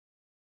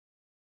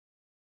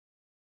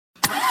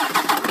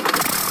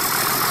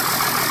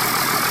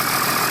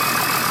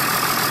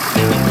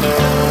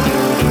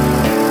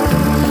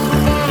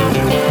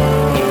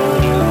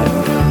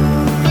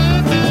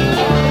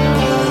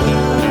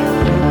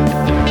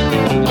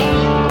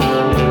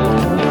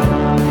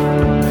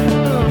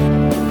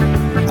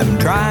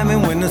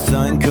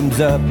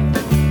up,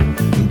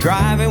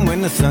 driving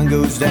when the sun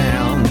goes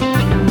down.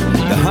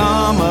 The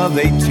hum of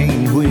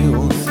 18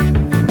 wheels,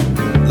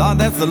 Lord,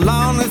 that's the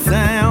loneliest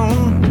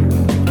sound.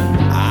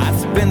 I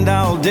spend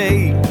all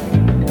day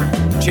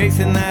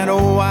chasing that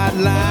old white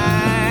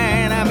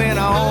line. I've been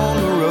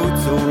on the road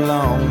so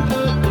long,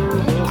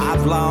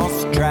 I've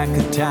lost track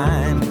of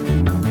time.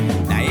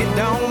 Now it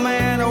don't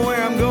matter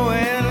where I'm going,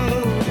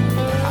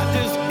 I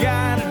just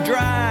gotta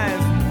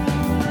drive.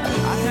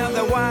 I have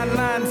that white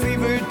line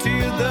fever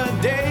till the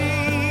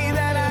day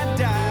that I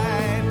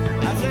die.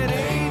 I said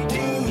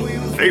 18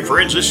 wheels. Hey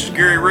friends, this is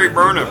Gary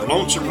Rayburn of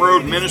Lonesome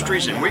Road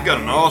Ministries, and we got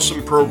an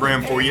awesome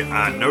program for you.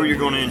 I know you're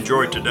going to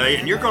enjoy it today,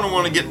 and you're going to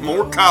want to get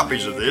more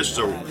copies of this,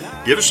 so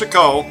give us a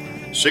call,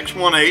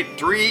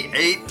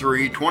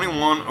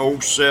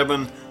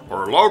 618-383-2107,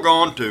 or log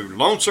on to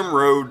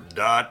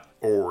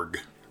lonesomeroad.org.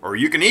 Or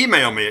you can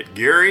email me at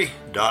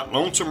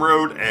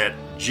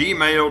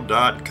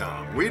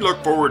gary.lonesomeroad@gmail.com. We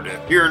look forward to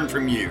hearing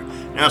from you.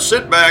 Now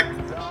sit back,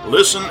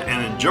 listen,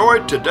 and enjoy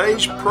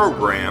today's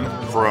program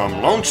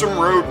from Lonesome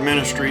Road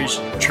Ministries,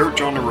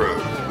 Church on the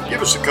Road.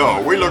 Give us a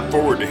call. We look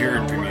forward to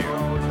hearing from you.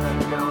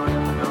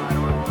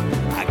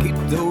 I keep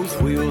those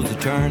wheels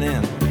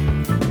a-turning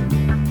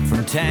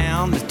from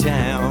town to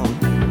town.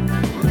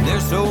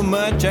 There's so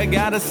much I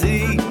gotta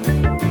see,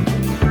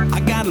 I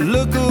gotta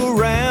look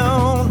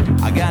around.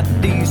 I got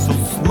diesel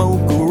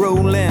smoke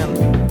rolling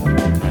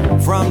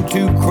from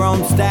 2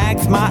 chrome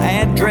stacks. My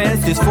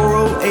address is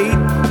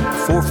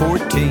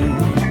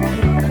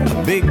 408-414,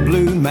 a big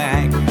blue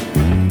Mac.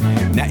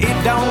 Now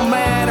it don't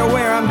matter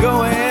where I'm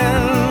going,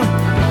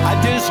 I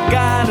just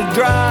gotta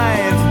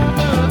drive.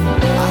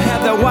 I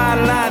have that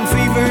white line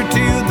fever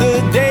till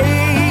the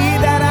day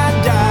that I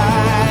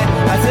die.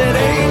 I said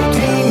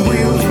 18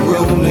 wheels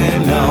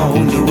rolling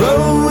on the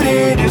road,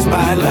 it is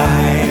my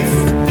life.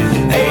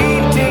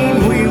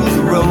 18 wheels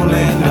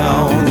rolling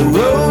on the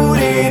road,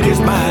 it is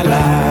my life.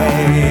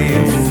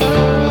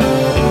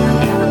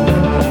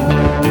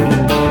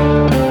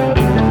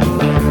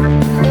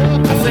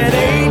 I said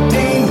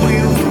 18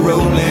 wheels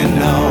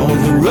rolling on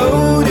the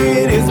road,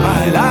 it is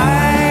my life.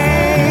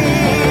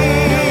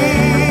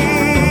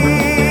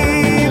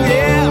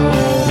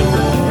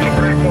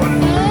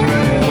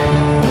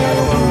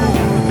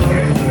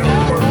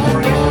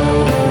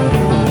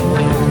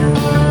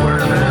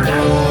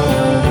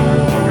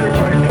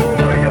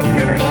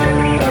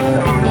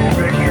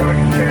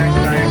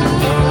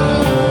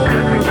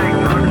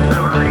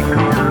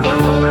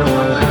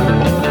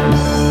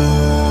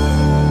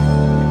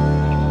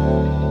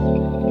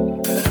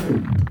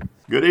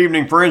 Good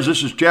evening, friends.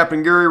 This is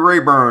Chaplain Gary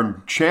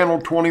Rayburn, Channel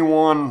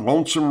 21,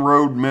 Lonesome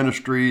Road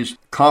Ministries,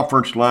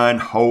 conference line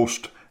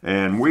host,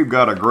 and we've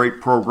got a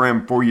great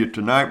program for you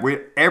tonight.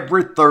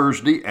 Every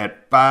Thursday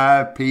at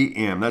 5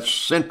 p.m. That's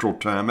Central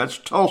Time. That's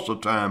Tulsa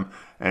time,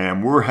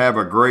 and we'll have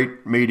a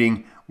great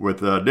meeting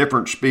with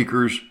different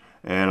speakers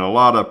and a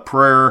lot of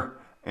prayer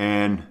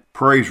and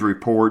praise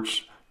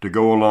reports to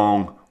go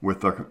along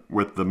with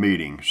the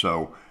meeting.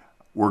 So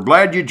we're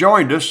glad you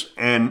joined us,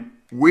 and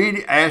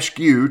we ask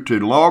you to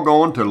log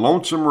on to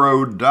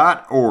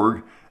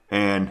lonesomeroad.org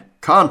and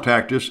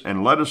contact us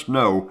and let us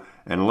know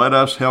and let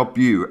us help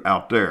you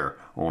out there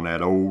on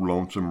that old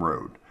lonesome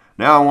road.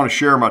 Now I want to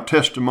share my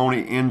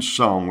testimony in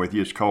song with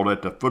you. It's called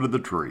At the Foot of the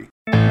Tree.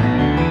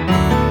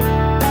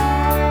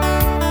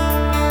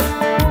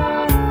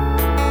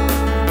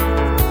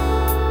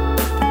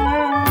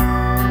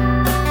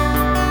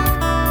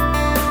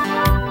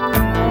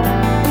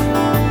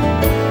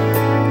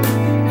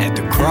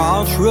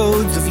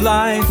 Crossroads of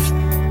life,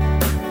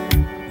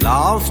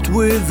 lost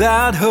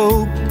without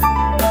hope,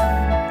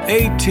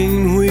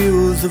 18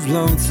 wheels of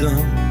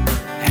lonesome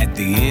at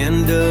the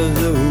end of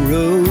the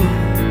road.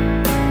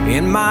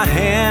 In my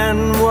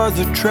hand was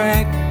a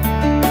tract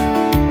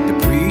the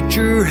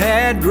preacher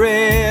had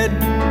read,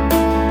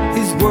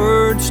 his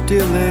words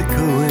still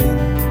echoing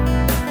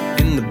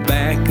in the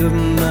back of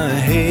my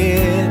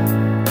head.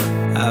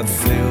 I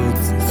felt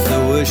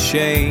so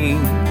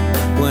ashamed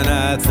when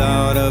I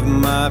thought of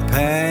my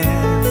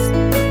past.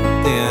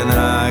 Then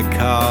I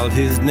called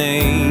his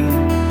name.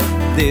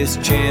 This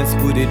chance,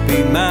 would it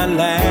be my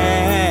last?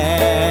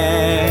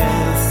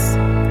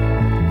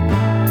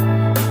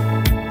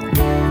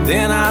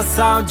 Then I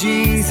saw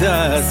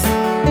Jesus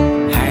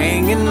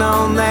hanging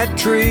on that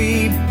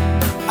tree.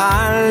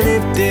 I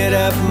lifted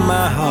up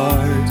my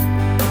heart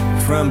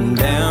from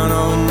down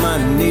on my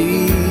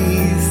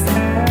knees.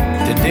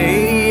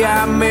 Today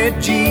I met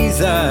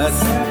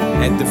Jesus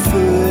at the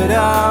foot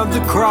of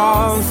the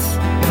cross,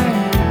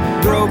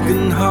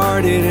 broken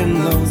hearted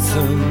and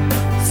lonesome.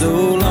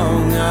 So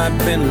long I'd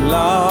been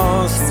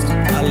lost.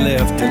 I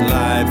left a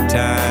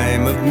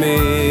lifetime of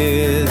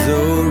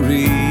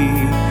misery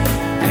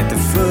at the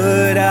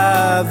foot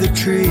of the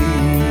tree.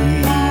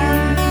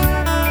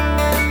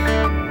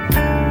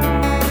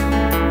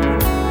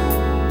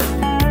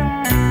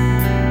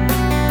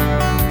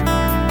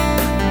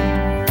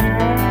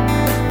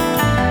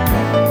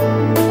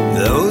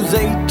 Those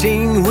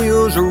 18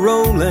 wheels are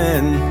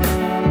rolling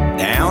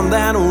down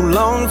that old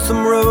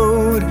lonesome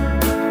road.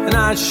 and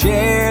I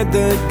share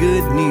the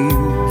good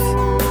news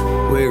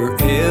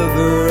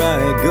wherever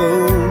I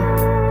go.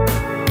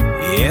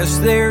 Yes,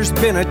 there's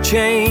been a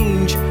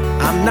change.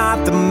 I'm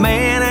not the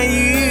man I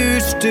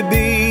used to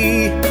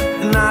be,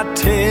 and I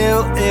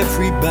tell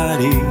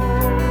everybody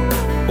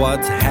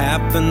what's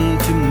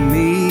happened to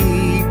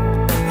me,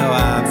 how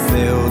I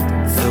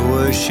felt so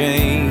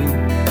ashamed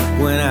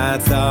when I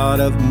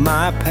thought of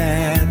my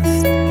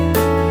past.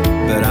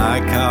 But I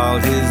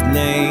called his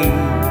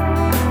name.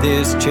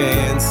 This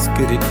chance,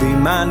 could it be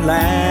my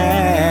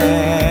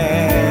last?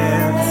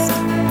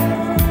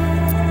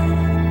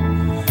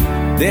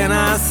 Then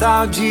I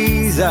saw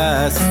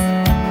Jesus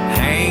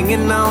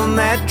hanging on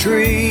that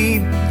tree,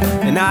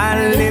 and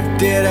I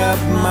lifted up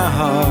my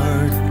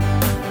heart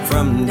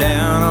from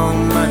down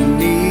on my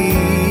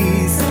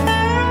knees.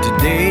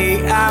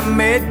 Today I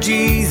met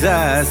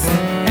Jesus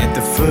at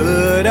the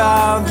foot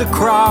of the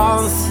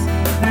cross,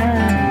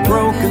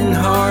 broken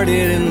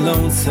hearted and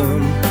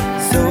lonesome.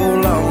 So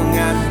long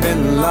I'd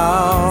been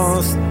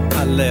lost.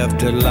 I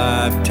left a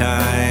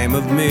lifetime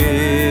of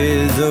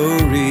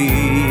misery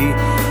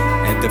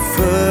at the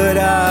foot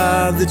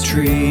of the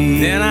tree.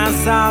 Then I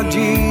saw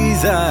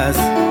Jesus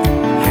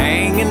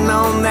hanging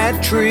on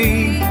that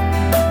tree.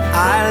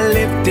 I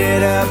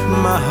lifted up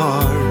my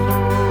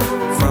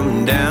heart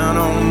from down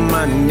on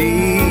my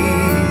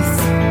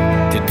knees.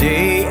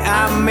 Today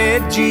I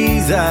met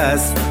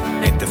Jesus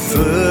at the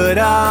foot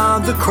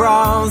of the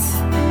cross,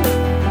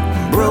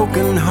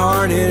 broken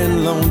hearted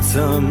and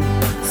lonesome.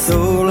 So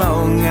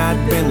long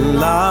I'd been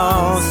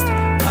lost.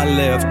 I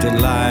left a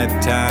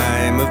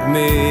lifetime of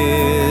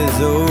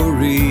misery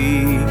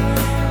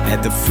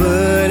at the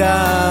foot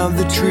of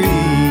the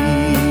tree.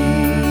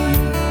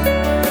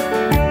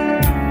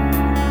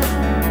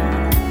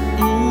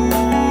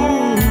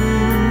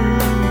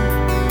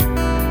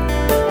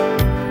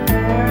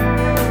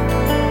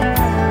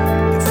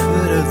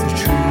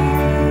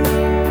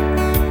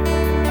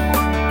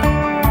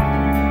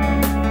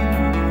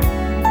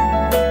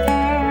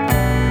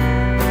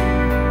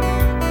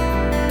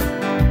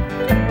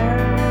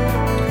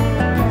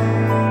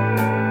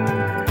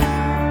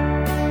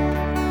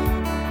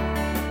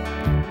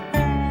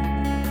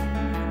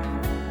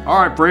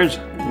 All right, friends,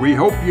 we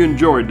hope you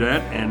enjoyed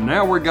that. And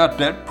now we got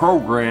that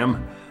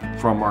program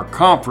from our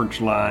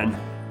conference line.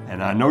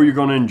 And I know you're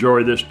going to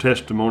enjoy this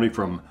testimony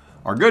from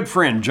our good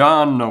friend,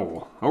 John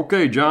Noel.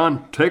 Okay,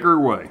 John, take her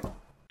away.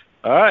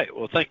 All right.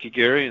 Well, thank you,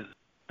 Gary. And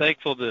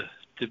thankful to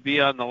be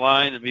on the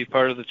line and be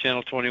part of the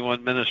Channel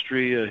 21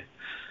 ministry. I've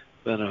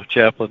been a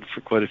chaplain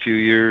for quite a few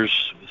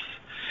years,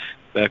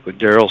 back when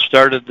Daryl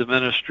started the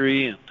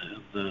ministry,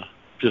 and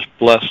just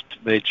blessed,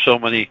 made so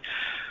many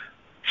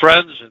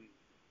friends and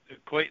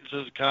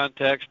acquaintances,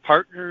 contacts,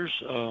 partners.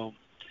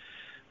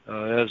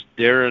 As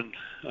Darren,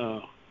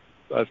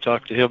 I've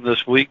talked to him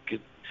this week, and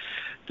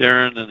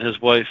Darren and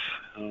his wife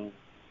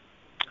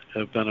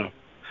have been a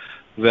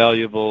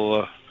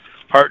valuable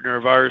partner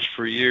of ours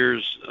for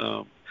years.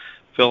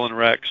 Filling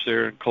racks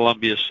there in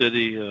Columbia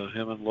City.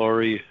 Him and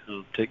Lori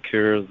take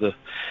care of the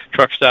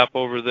truck stop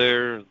over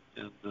there,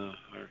 and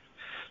are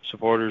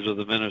supporters of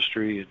the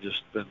ministry, and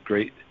just been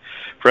great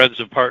friends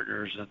and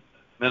partners. And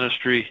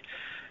ministry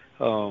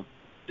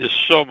is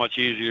so much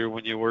easier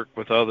when you work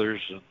with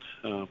others.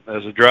 And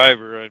as a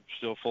driver, I'm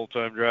still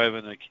full-time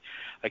driving.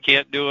 I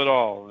can't do it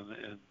all,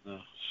 and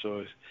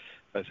so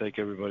I thank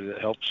everybody that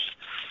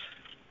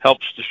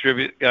helps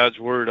distribute God's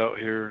word out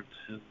here.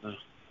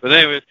 But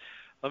anyway,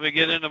 let me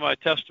get into my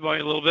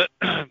testimony a little bit.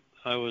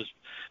 I was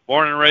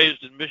born and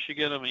raised in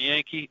Michigan. I'm a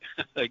Yankee,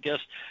 I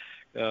guess.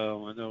 I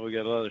know we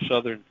got a lot of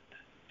Southern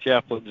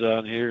chaplains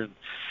on here, and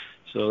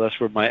so that's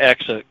where my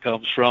accent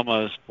comes from.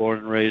 I was born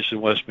and raised in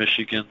West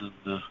Michigan,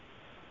 and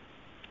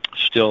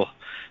still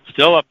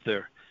up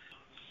there.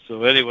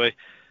 So anyway,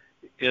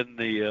 in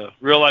the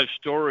real life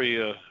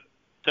story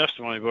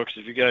testimony books,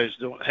 if you guys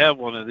don't have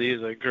one of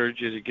these, I encourage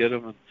you to get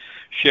them and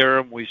share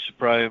them. We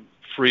supply them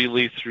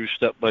freely through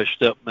Step by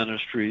Step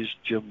Ministries.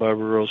 Jim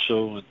Barbarossa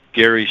and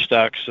Gary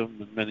stocks them,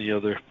 and many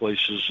other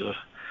places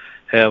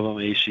have them.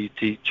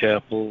 ACT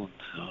Chapel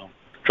and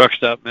Truck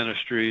Stop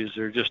Ministries.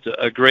 They're just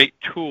a great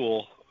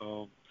tool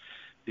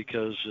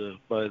because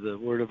by the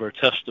word of our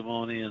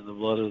testimony and the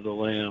blood of the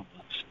Lamb,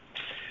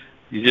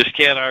 you just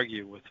can't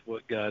argue with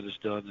what God has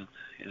done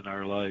in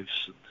our lives,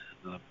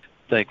 and I'm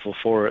thankful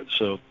for it.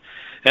 So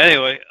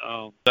anyway,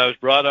 I was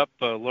brought up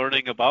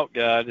learning about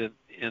God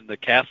in the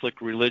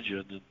Catholic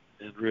religion,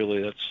 and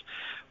really that's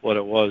what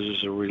it was,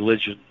 is a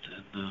religion.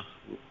 And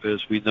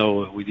as we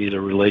know, we need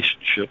a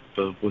relationship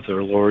with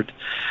our Lord.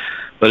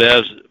 But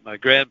as my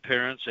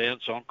grandparents,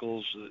 aunts,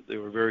 uncles, they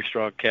were very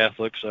strong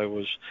Catholics. I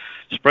was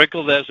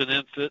sprinkled as an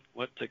infant,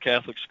 went to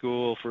Catholic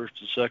school, first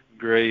and second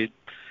grade.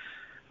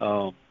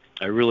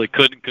 I really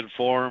couldn't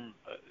conform,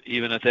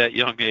 even at that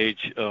young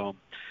age. So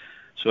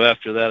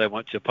after that, I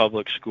went to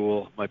public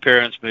school. My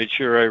parents made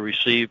sure I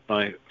received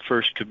my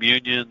first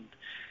communion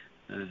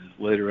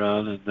later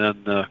on, and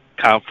then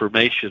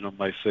confirmation of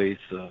my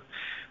faith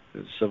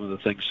some of the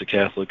things the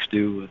Catholics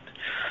do.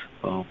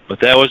 But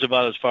that was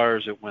about as far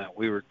as it went.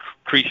 We were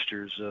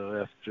Creasters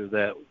after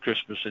that.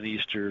 Christmas and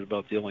Easter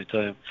about the only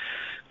time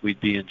we'd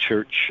be in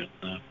church.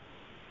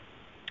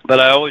 But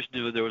I always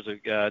knew there was a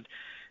God,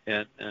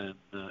 and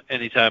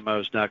anytime I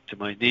was knocked to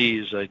my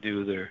knees, I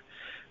knew there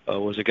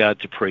was a God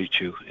to pray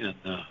to. And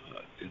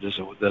it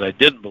isn't that I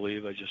didn't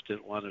believe, I just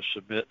didn't want to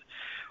submit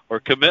or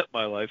commit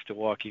my life to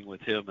walking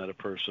with him at a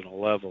personal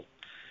level.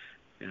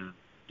 And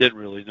didn't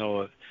really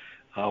know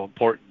how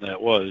important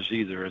that was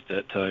either at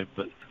that time.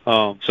 But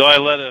so I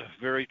led a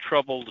very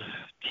troubled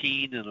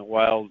teen and a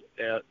wild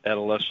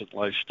adolescent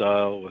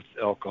lifestyle with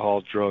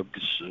alcohol,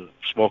 drugs,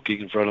 smoking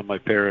in front of my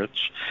parents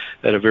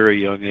at a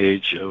very young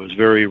age. I was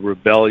very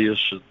rebellious,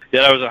 and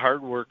yet I was a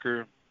hard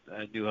worker.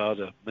 I knew how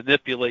to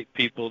manipulate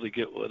people to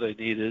get what I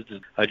needed,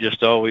 and I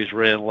just always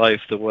ran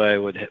life the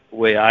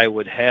way I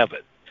would have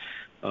it.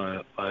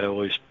 I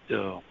always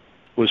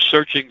was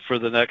searching for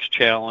the next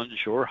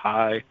challenge or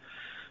high.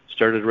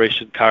 Started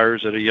racing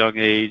cars at a young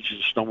age,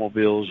 and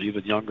snowmobiles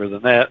even younger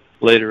than that.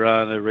 Later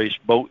on, I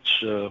raced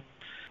boats.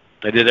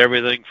 I did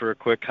everything for a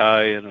quick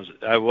high, and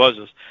I was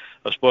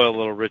a spoiled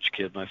little rich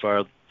kid. My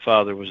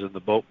father was in the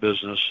boat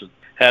business and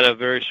had a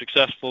very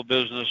successful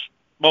business.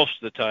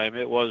 Most of the time,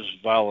 it was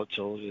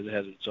volatile. It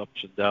had its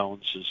ups and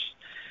downs, as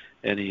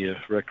any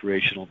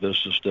recreational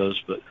business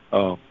does. But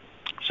so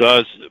I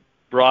was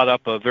brought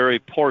up a very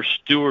poor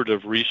steward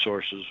of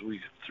resources. We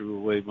threw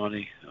away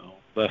money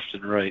left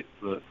and right,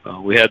 but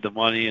we had the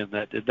money, and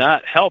that did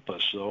not help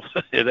us. So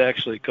it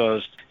actually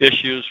caused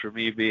issues for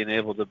me being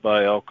able to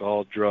buy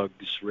alcohol,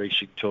 drugs,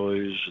 racing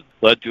toys. It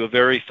led to a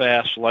very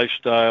fast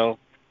lifestyle,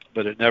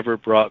 but it never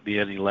brought me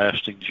any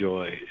lasting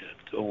joy.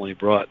 It only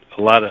brought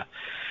a lot of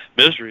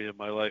misery in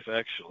my life,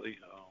 actually.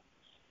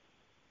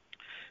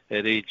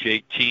 At age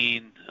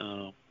 18,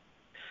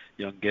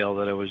 young gal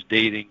that I was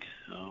dating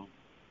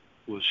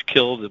was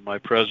killed in my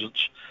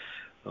presence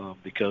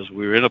because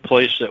we were in a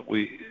place that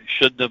we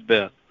shouldn't have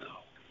been.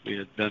 We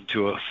had been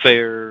to a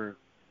fair.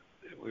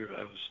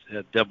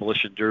 Had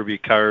demolition derby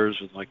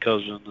cars with my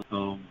cousin.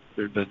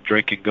 There'd been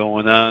drinking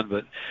going on,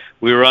 but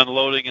we were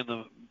unloading in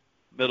the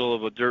middle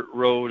of a dirt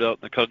road out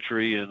in the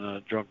country, and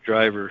a drunk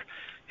driver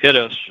hit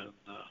us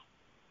and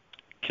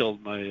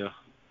killed my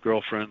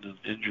girlfriend and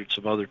injured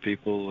some other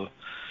people.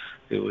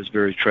 It was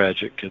very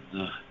tragic,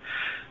 and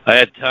I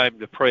had time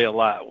to pray a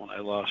lot when I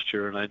lost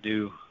her, and I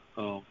knew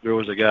there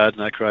was a God,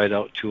 and I cried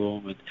out to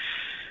him, and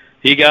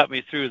he got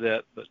me through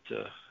that. But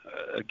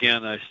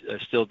again, I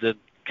still didn't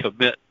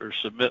commit or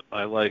submit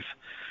my life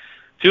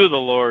to the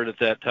Lord at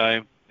that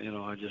time.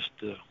 I just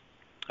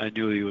I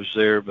knew he was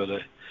there, but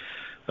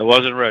I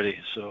wasn't ready.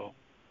 So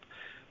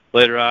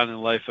later on in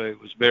life, I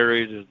was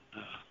married and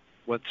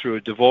went through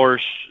a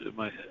divorce in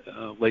my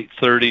late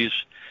 30s.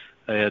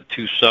 I had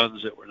 2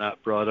 sons that were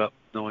not brought up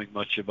knowing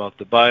much about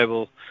the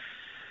Bible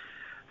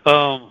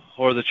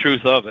or the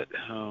truth of it.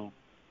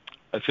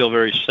 I feel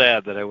very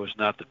sad that I was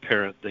not the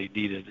parent they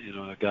needed,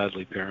 a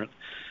godly parent,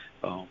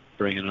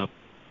 bringing up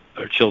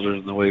our children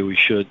in the way we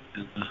should,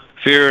 in the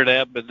fear and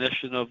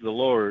admonition of the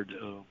Lord.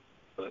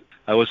 But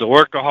I was a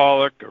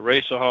workaholic, a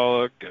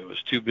raceaholic. I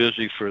was too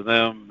busy for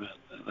them,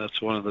 and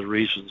that's one of the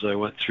reasons I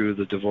went through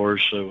the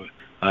divorce. So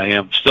I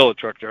am still a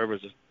truck driver,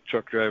 the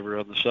truck driver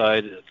on the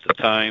side at the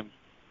time.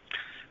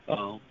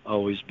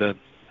 Always been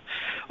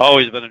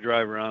a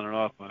driver on and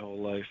off my whole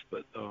life,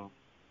 but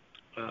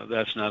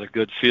that's not a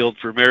good field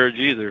for marriage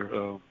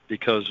either,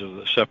 because of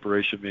the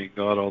separation, being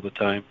God all the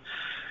time.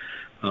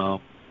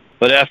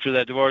 But after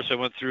that divorce, I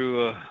went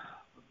through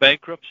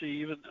bankruptcy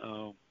even.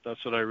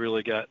 That's when I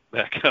really got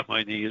back on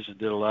my knees and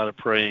did a lot of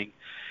praying.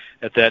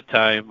 At that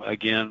time,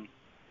 again,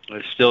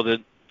 I still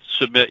didn't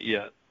submit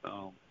yet.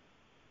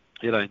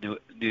 Yet I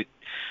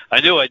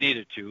knew I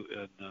needed to,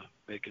 and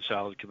make a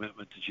solid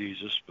commitment to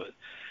Jesus, but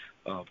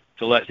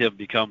to let him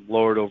become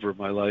Lord over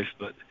my life.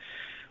 But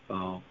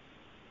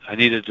I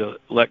needed to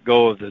let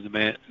go of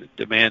the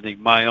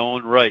demanding my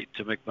own right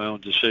to make my own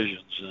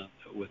decisions,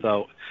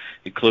 without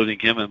including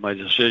him in my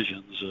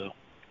decisions.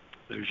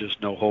 There's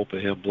just no hope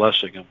of him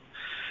blessing them.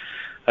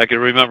 I can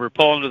remember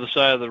pulling to the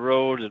side of the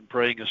road and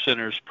praying a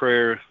sinner's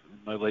prayer in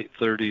my late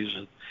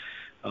 30s,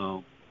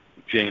 and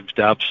James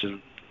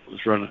Dobson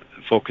was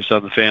focused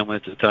on the family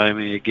at the time,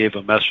 and he gave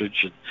a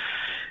message,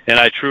 and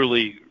I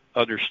truly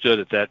understood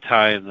at that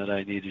time that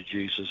I needed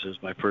Jesus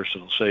as my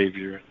personal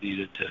Savior and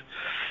needed to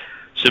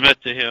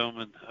submit to him.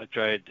 And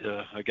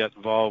I got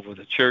involved with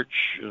a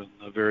church, and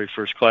the very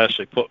first class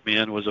they put me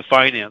in was a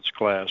finance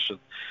class, and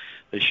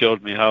they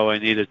showed me how I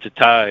needed to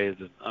tithe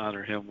and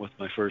honor him with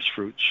my first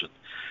fruits.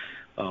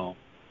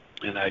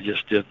 And I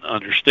just didn't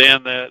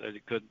understand that. I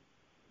couldn't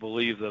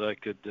believe that I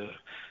could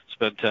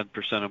spend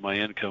 10% of my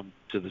income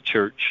to the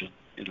church,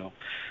 and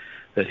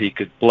that he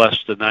could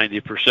bless the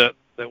 90%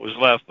 that was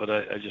left. But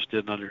I just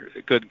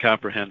couldn't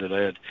comprehend it.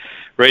 I had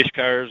race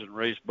cars and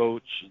race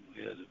boats, and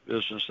we had a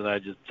business, and I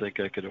didn't think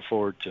I could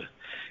afford to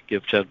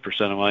give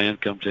 10% of my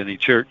income to any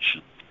church.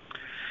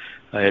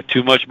 I had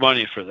too much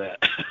money for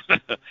that.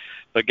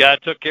 But God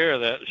took care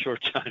of that a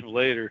short time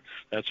later.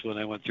 That's when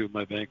I went through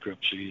my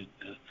bankruptcy.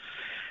 And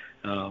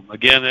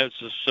Again,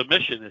 it's a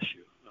submission issue.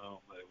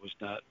 It was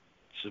not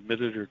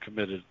submitted or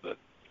committed,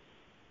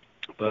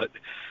 but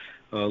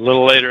a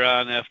little later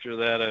on after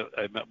that,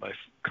 I met my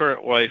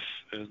current wife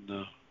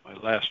and my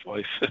last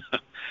wife.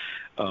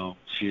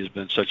 She has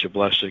been such a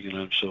blessing, and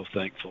I'm so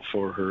thankful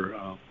for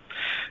her.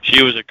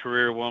 She was a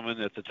career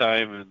woman at the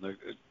time in the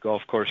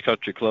golf course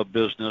country club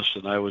business,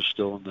 and I was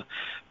still in the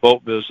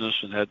boat business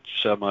and had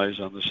semis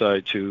on the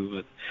side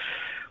too.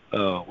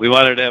 But we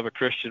wanted to have a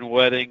Christian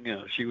wedding.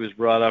 She was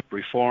brought up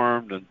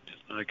Reformed, and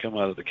I come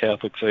out of the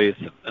Catholic faith.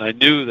 And I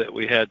knew that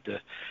we had to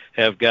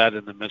have God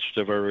in the midst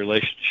of our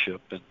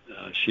relationship. And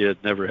she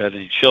had never had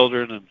any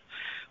children and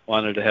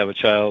wanted to have a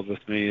child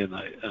with me, and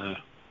I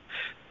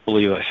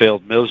believe I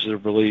failed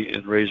miserably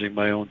in raising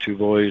my own two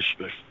boys,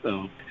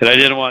 and I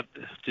didn't want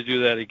to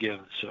do that again.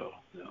 So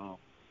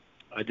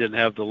I didn't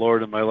have the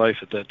Lord in my life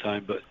at that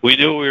time, but we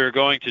knew we were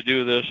going to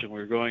do this, and we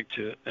were going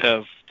to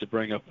have to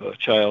bring up a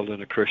child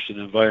in a Christian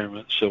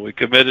environment. So we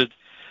committed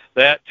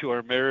that to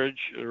our marriage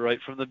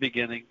right from the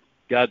beginning.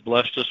 God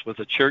blessed us with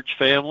a church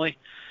family,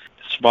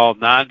 a small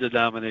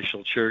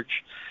non-denominational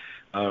church.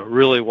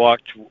 Really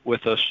walked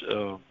with us.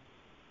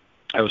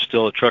 I was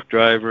still a truck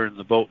driver in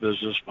the boat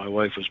business. My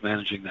wife was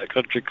managing that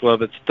country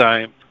club at the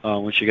time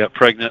when she got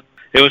pregnant.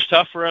 It was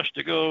tough for us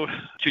to go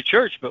to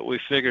church, but we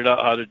figured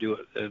out how to do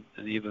it.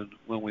 And even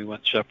when we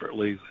went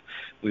separately,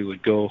 we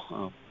would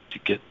go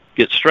to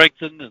get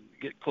strengthened and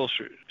get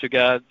closer to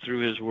God through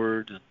His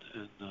Word,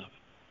 and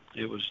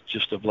it was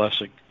just a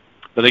blessing.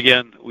 But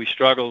again, we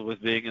struggled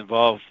with being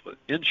involved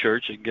in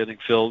church and getting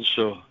filled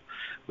so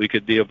we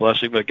could be a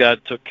blessing, but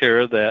God took care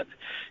of that.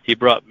 He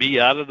brought me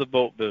out of the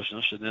boat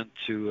business and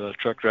into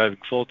truck driving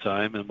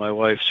full-time, and my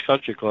wife's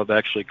country club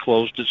actually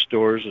closed its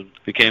doors and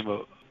became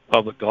a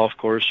public golf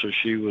course, so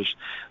she was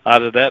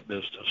out of that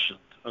business. And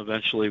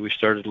eventually we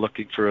started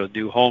looking for a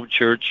new home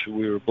church.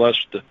 We were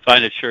blessed to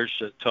find a church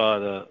that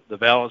taught the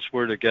balanced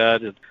Word of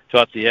God and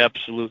taught the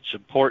absolute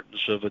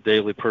importance of a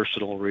daily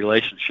personal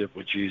relationship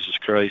with Jesus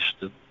Christ,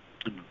 and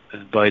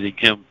inviting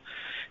Him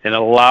and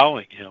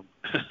allowing Him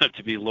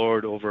to be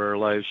Lord over our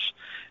lives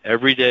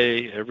every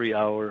day, every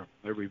hour,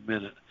 every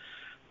minute.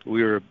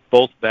 We were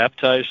both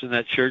baptized in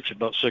that church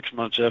about 6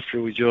 months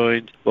after we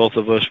joined. Both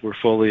of us were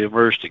fully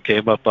immersed and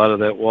came up out of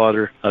that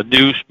water, a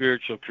new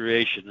spiritual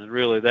creation. And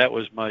really, that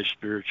was my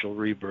spiritual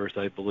rebirth,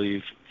 I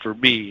believe. For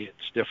me,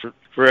 it's different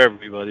for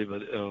everybody,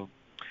 but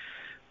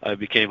I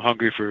became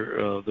hungry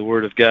for the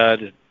Word of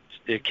God, and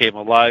it came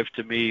alive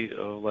to me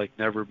like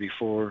never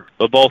before.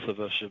 But both of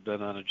us have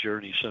been on a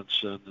journey since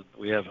then, and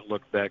we haven't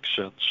looked back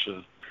since.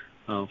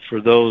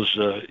 For those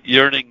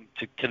yearning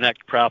to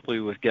connect properly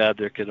with God,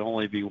 there can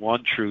only be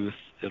one truth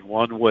and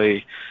one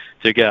way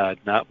to God,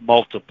 not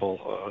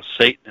multiple.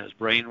 Satan has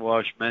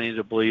brainwashed many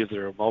to believe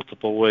there are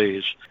multiple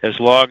ways. As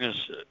long as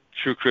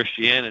true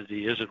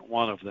Christianity isn't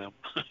one of them,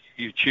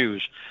 you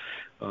choose.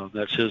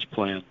 That's His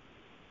plan.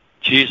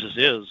 Jesus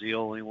is the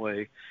only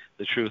way,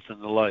 the truth,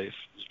 and the life.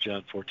 As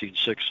John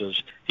 14:6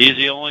 says, He's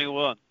the only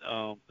one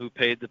who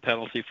paid the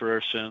penalty for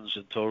our sins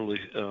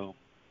and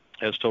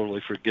has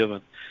totally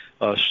forgiven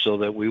us so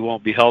that we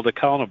won't be held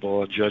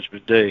accountable on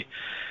Judgment Day.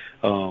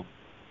 So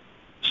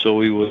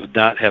we would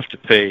not have to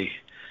pay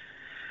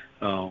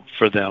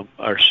for them,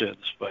 our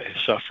sins, by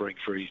suffering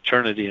for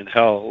eternity in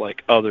hell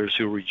like others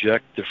who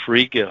reject the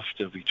free gift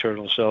of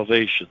eternal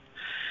salvation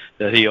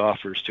that He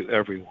offers to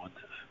everyone.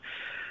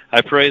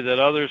 I pray that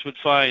others would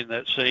find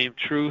that same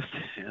truth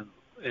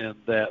and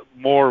that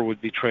more would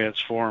be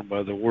transformed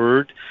by the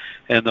Word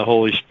and the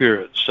Holy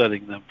Spirit,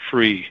 setting them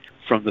free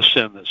from the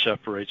sin that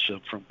separates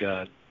them from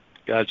God.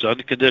 God's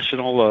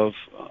unconditional love,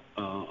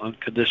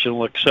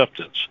 unconditional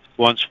acceptance.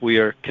 Once we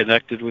are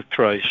connected with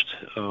Christ,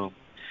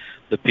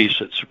 the peace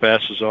that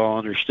surpasses all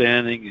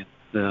understanding,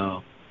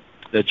 and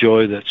the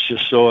joy that's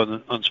just so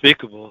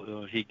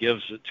unspeakable, He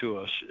gives it to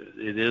us.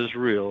 It is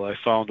real. I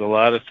found a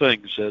lot of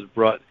things that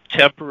brought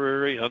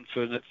temporary,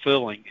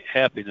 unfulfilling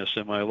happiness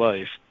in my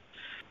life.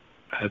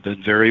 I've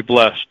been very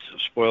blessed, a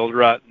spoiled,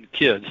 rotten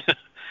kid,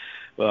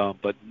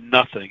 but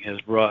nothing has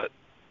brought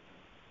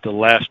the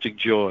lasting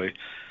joy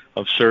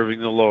of serving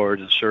the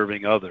Lord and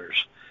serving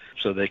others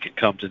so they can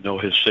come to know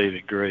His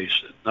saving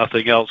grace.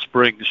 Nothing else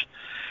brings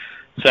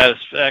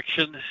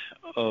satisfaction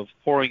of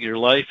pouring your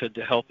life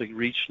into helping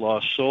reach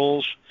lost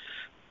souls.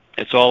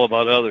 It's all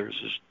about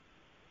others.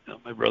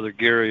 My brother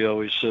Gary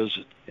always says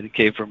it, and it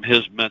came from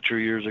his mentor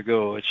years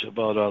ago. It's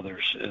about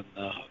others, and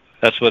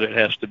that's what it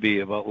has to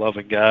be, about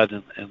loving God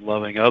and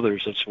loving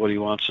others. That's what He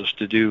wants us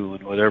to do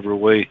in whatever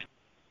way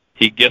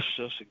He gifts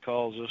us and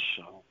calls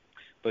us.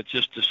 But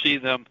just to see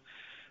them,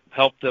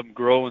 help them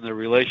grow in their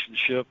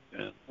relationship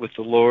with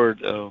the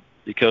Lord,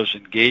 because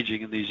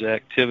engaging in these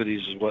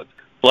activities is what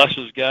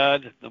blesses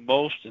God the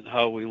most in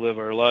how we live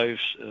our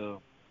lives.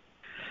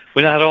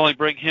 We not only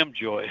bring Him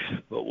joy,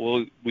 but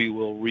we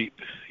will reap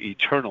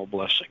eternal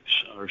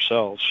blessings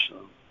ourselves,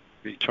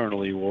 eternal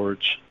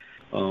rewards.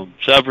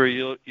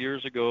 Several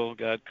years ago,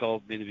 God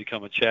called me to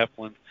become a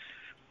chaplain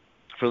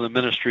for the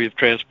Ministry of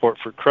Transport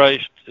for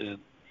Christ, and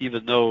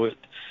even though it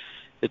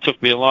it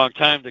took me a long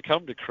time to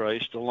come to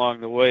Christ.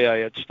 Along the way, I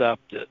had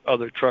stopped at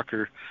other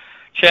trucker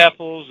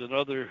chapels and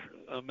other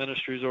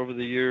ministries over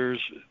the years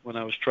when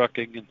I was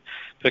trucking, and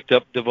picked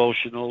up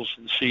devotionals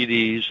and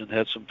CDs and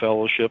had some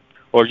fellowship,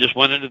 or just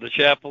went into the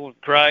chapel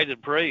and cried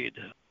and prayed.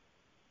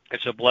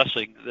 It's a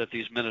blessing that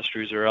these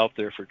ministries are out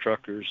there for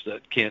truckers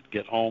that can't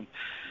get home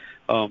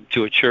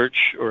to a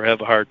church or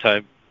have a hard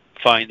time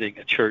finding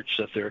a church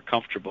that they're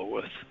comfortable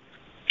with.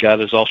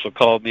 God has also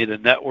called me to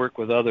network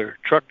with other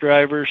truck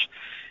drivers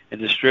and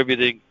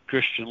distributing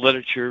Christian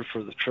literature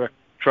for the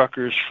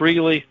truckers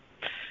freely,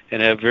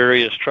 and have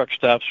various truck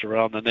stops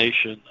around the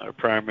nation. Our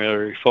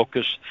primary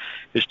focus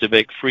is to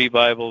make free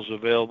Bibles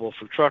available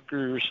for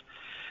truckers,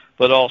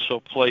 but also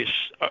place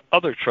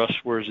other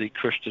trustworthy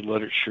Christian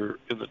literature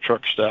in the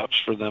truck stops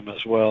for them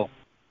as well.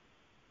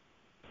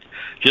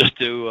 Just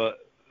to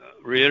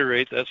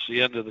reiterate, that's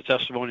the end of the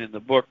testimony in the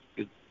book.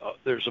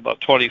 There's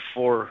about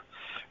 24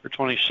 or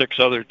 26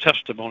 other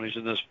testimonies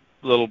in this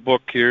little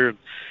book here.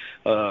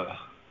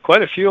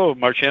 Quite a few of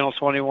them are Channel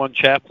 21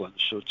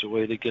 chaplains, so it's a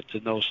way to get to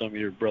know some of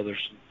your brothers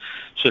and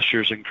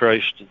sisters in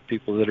Christ and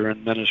people that are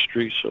in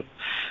ministry. So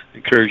I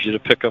encourage you to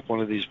pick up one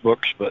of these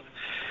books. But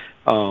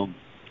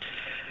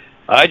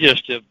I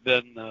just have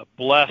been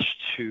blessed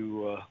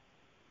to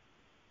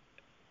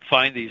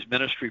find these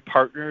ministry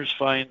partners,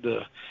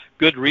 find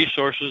good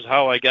resources.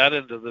 How I got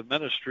into the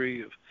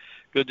ministry of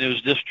Good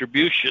News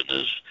Distribution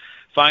is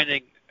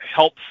finding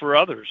help for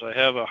others. I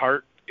have a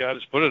heart, God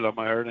has put it on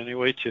my heart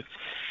anyway,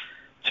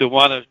 to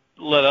want to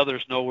let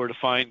others know where to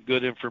find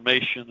good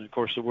information. And of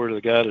course, the Word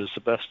of God is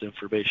the best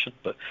information,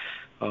 but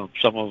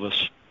some of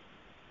us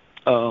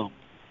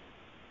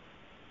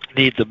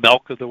need the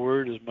milk of the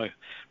Word, as my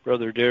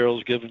brother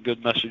Daryl's given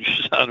good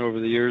messages on over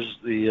the years.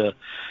 The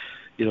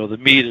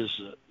meat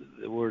is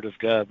the Word of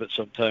God, but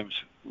sometimes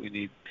we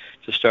need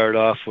to start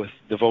off with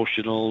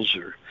devotionals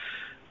or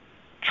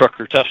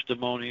trucker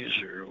testimonies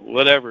or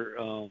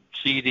whatever,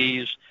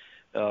 CDs,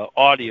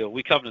 audio.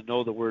 We come to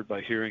know the Word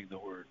by hearing the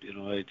Word.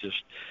 I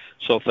just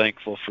so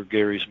thankful for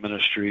Gary's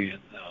ministry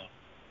and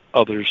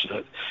others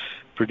that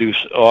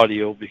produce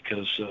audio,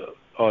 because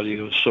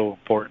audio is so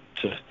important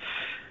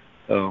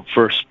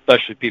for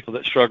especially people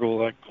that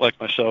struggle like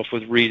myself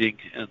with reading.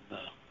 And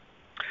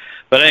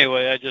but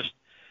anyway, I just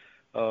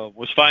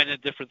was finding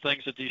different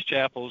things at these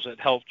chapels that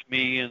helped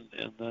me,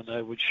 and then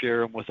I would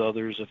share them with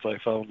others if I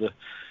found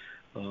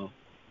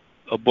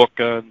a book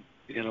on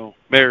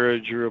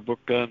marriage, or a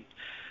book on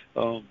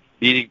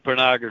beating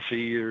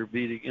pornography, or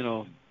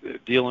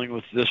dealing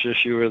with this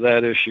issue or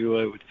that issue.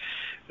 I would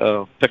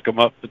pick them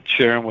up and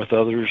share them with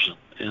others,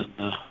 and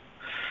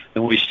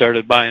we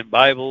started buying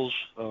Bibles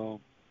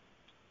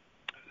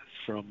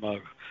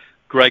from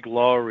Greg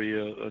Laurie,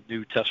 a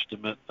New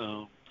Testament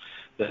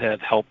that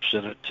had helps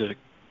in it to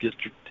get.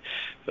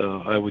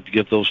 I would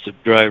give those to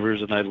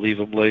drivers, and I'd leave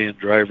them lay in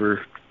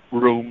driver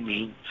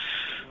rooms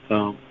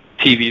and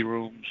TV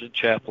rooms and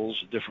chapels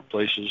and different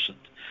places,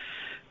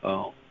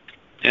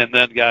 and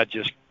then God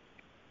just,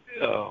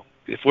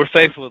 if we're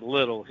faithful with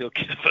little, He'll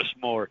give us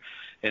more.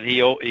 And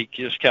he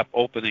just kept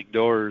opening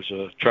doors.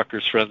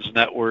 Truckers Friends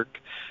Network,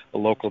 a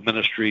local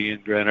ministry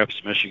in Grand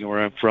Rapids, Michigan,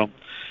 where I'm from,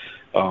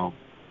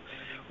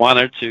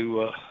 wanted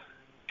to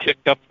kick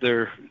up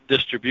their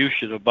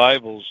distribution of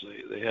Bibles.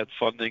 They had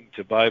funding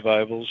to buy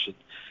Bibles,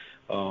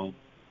 and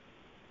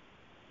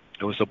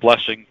it was a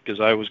blessing, because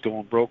I was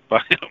going broke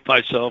by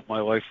myself.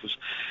 My wife was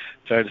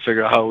trying to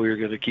figure out how we were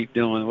going to keep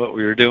doing what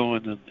we were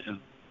doing, and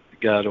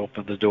God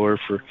opened the door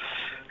for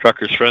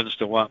Truckers Friends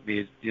to want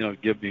me,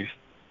 give me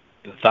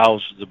the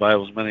thousands of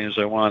Bibles, as many as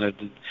I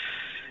wanted,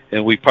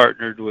 and we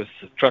partnered with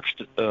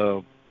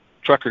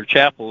trucker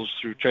chapels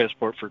through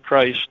Transport for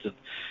Christ, and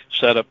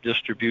set up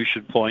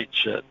distribution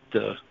points at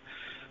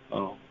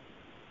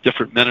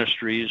different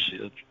ministries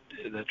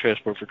that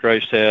Transport for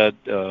Christ had.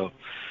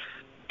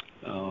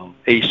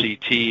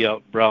 ACT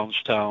out in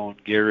Brownstown.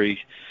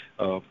 Gary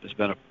has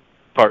been a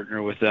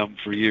partner with them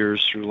for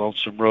years through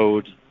Lonesome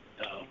Road.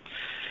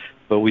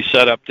 But we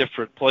set up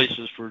different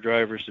places for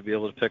drivers to be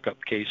able to pick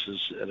up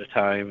cases at a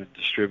time and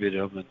distribute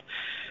them.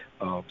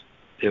 And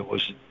it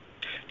was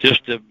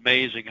just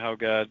amazing how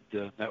God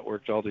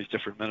networked all these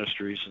different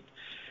ministries.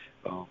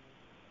 And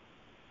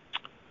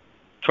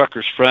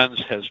Truckers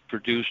Friends has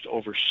produced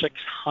over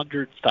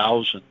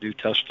 600,000 New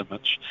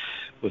Testaments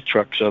with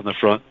trucks on the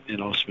front,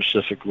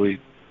 specifically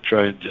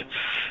trying to,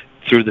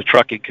 through the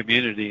trucking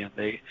community. And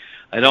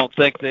I don't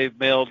think they've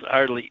mailed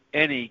hardly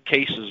any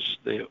cases.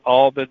 They've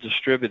all been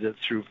distributed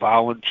through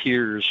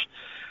volunteers,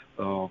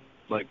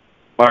 like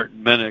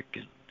Martin Minnick,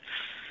 and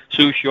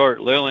Sue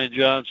Short, Lillian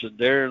Johnson,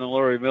 Darren and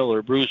Lori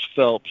Miller, Bruce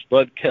Phelps,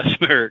 Bud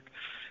Kesmerick,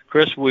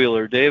 Chris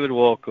Wheeler, David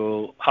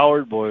Wolko,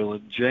 Howard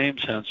Boylan,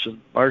 James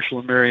Henson, Marshall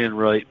and Marion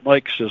Wright,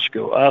 Mike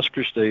Sisko,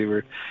 Oscar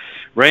Staver,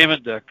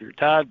 Raymond Decker,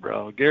 Todd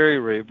Brown, Gary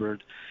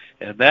Rayburn,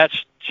 and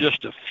that's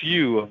just a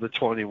few of the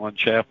 21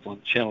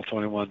 chaplains, Channel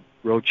 21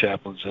 road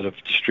chaplains, that have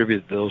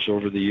distributed those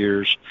over the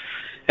years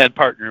and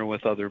partner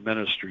with other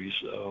ministries.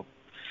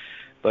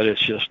 But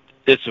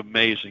it's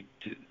amazing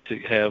to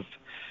have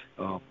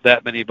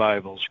that many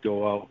Bibles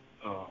go out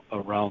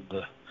around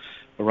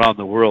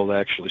the world.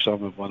 Actually,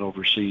 some have went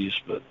overseas,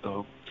 but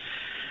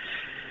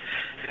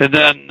and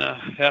then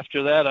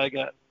after that, I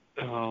got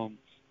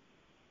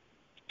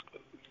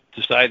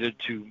decided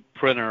to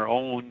print our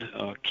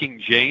own King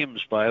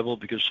James Bible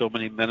because so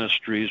many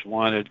ministries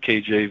wanted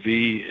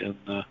KJV,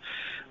 and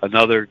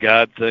another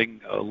God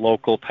thing, a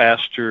local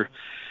pastor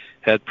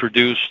had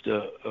produced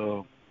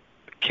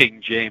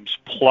King James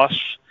Plus,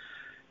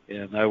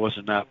 and I was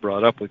not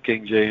brought up with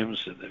King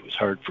James, and it was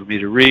hard for me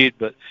to read,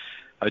 but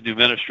I knew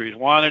ministries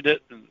wanted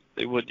it, and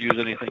they wouldn't use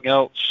anything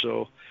else,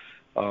 so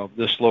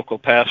this local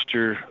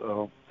pastor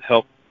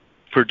helped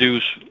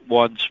produce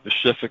one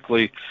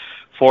specifically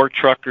for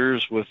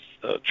truckers with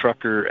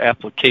trucker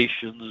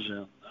applications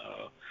and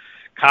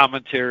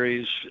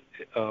commentaries.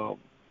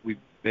 We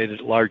made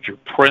it larger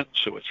print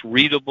so it's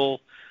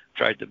readable,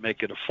 tried to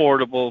make it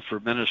affordable for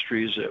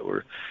ministries that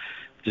were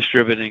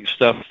distributing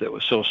stuff that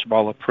was so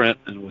small a print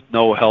and with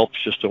no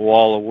helps, just a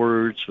wall of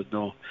words with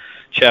no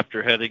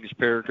chapter headings,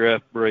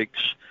 paragraph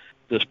breaks.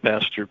 This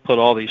pastor put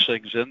all these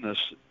things in this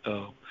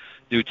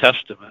New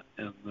Testament,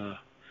 and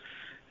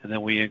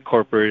then we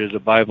incorporated a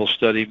Bible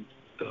study,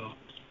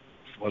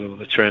 one of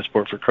the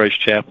Transport for Christ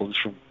chaplains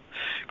from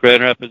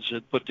Grand Rapids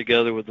had put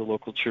together with the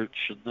local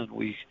church, and then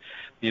me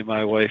and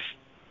my wife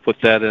put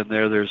that in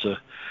there. There's a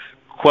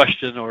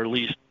question, or at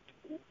least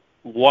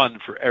one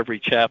for every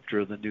chapter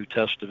of the New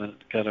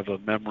Testament, kind of a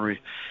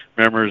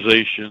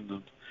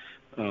memorization,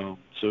 and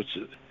so it's,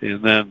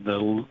 and then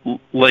the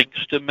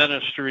links to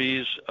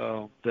ministries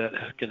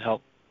that can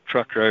help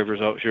truck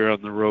drivers out here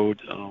on the road.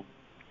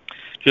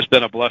 Just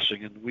been a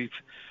blessing, and we've,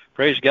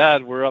 praise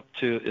God, we're up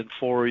to, in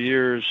 4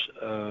 years,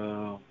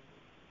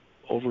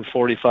 over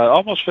 45,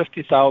 almost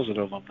 50,000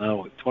 of them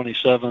now,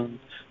 27,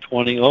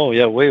 20, oh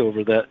yeah, way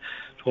over that,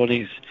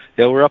 20,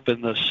 yeah, we're up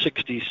in the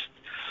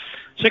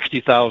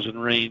 60,000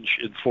 range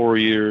in 4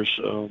 years,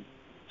 so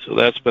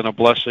that's been a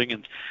blessing,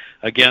 and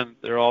again,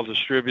 they're all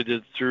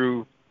distributed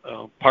through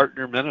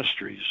partner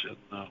ministries, and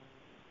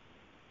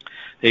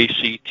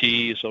ACT,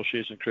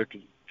 Association of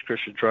Christian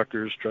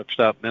Truckers, Truck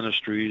Stop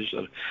Ministries,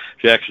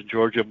 Jackson,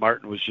 Georgia.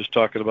 Martin was just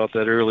talking about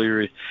that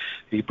earlier.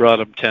 He brought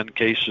them 10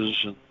 cases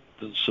and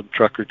some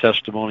trucker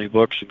testimony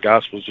books and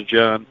Gospels of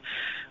John.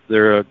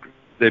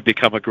 They've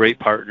become a great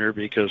partner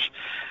because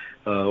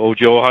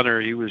Joe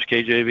Hunter, he was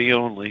KJV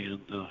only,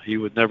 and he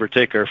would never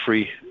take our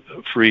free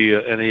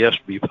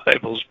NASB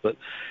Bibles, but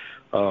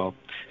and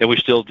we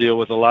still deal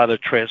with a lot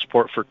of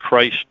Transport for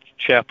Christ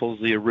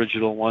chapels, the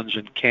original ones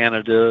in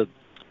Canada,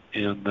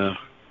 and a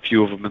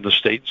few of them in the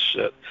States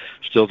that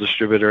still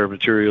distribute our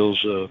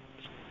materials.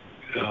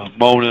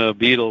 Mona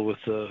Beadle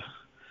with the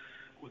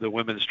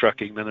Women's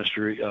Trucking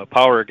Ministry,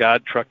 Power of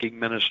God Trucking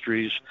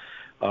Ministries,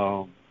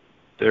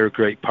 they're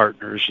great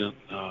partners, and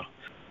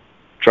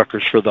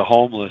Truckers for the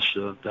Homeless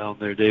down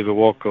there, David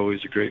Wolko,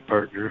 he's a great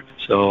partner.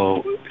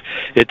 So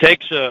it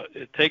takes a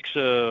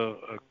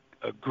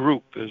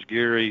group, as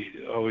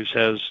Gary always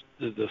has,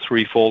 the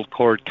Threefold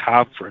Cord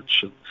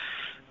Conference, and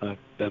I've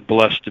been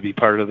blessed to be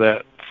part of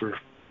that for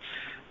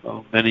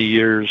many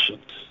years,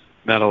 and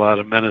met a lot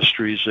of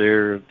ministries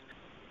there. And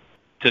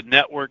to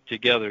network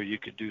together, you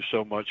can do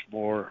so much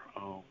more.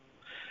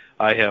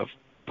 I have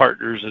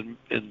partners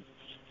in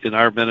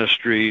our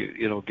ministry.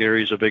 You know,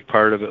 Gary's a big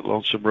part of it.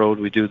 Lonesome Road,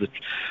 we do the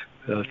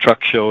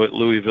truck show at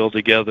Louisville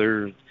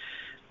together.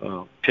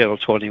 Channel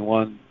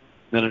 21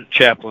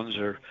 chaplains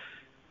are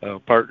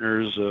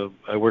partners.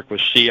 I work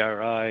with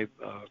CRI,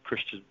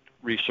 Christian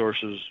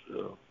Resources,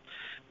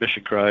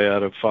 Mission Cry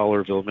out of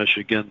Fowlerville,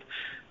 Michigan.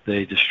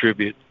 They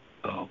distribute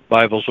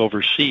Bibles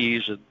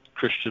overseas and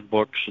Christian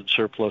books and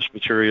surplus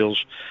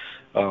materials,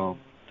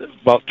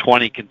 about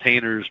 20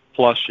 containers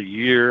plus a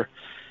year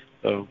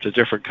to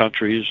different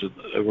countries. And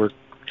I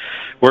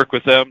work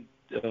with them,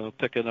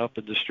 picking up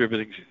and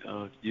distributing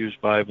used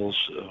Bibles,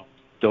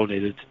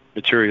 donated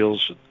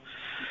materials,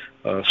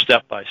 and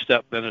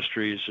step-by-step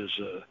ministries.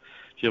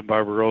 Jim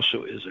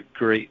Barbarossa is a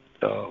great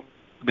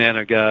man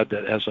of God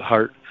that has a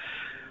heart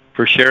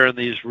for sharing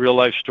these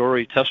real-life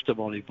story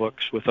testimony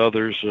books with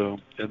others,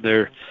 and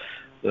they're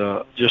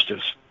just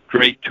a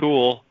great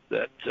tool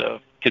that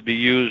can be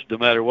used no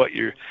matter what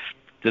your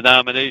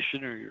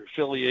denomination or your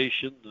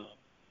affiliation,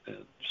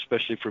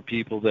 especially for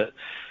people that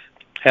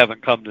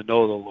haven't come to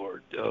know the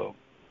Lord.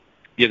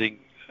 Getting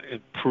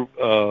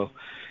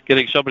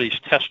somebody's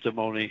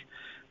testimony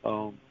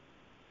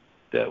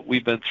that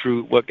we've been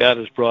through, what God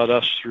has brought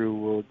us through,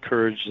 will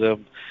encourage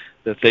them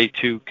that they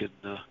too can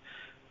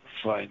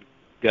find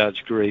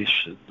God's grace.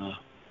 And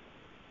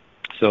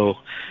so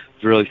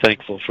really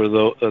thankful for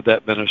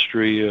that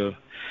ministry.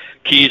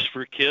 Keys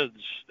for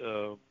Kids,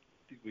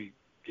 we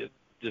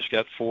just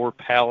got 4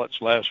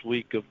 pallets last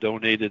week of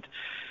donated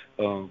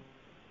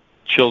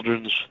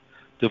children's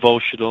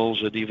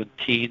devotionals and even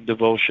teen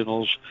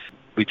devotionals.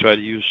 We try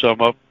to use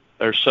some up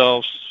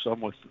ourselves,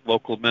 some with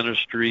local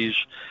ministries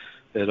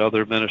and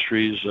other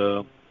ministries,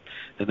 and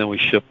then we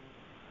ship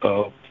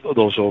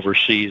those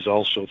overseas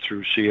also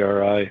through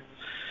CRI.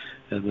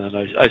 And then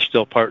I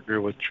still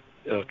partner with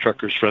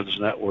Truckers Friends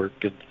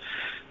Network, and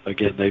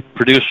again, they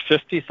produce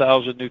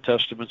 50,000 New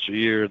Testaments a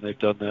year, and they've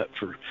done that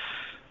for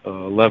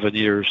 11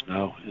 years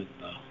now. And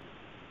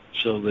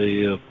so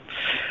they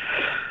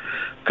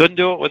couldn't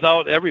do it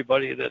without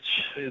everybody that's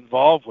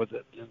involved with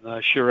it.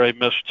 And sure, I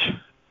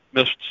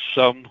missed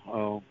some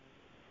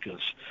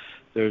because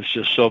there's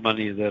just so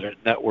many that are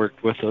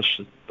networked with us.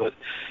 But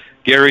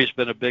Gary's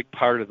been a big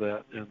part of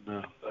that, and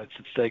I'm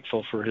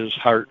thankful for his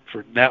heart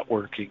for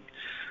networking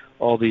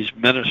all these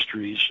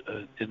ministries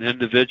and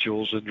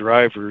individuals and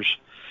drivers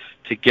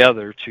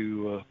together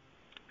to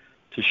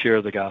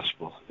share the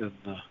gospel,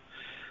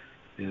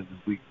 and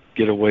we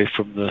get away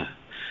from the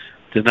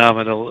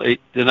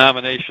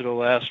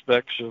denominational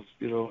aspects of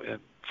and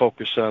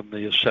focus on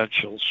the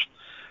essentials,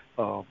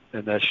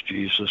 and that's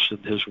Jesus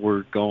and His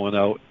Word going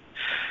out,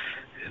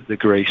 the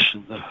grace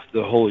and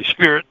the Holy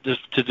Spirit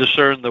to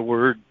discern the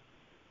Word.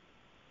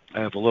 I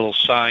have a little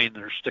sign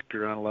or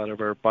sticker on a lot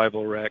of our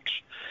Bible racks,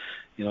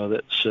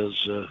 that says,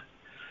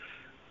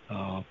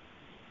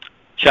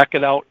 check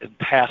it out and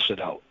pass it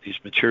out. These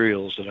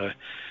materials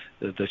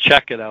the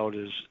check it out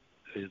is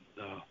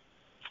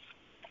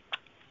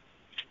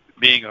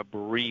being a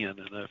Berean,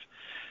 and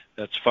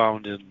that's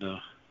found in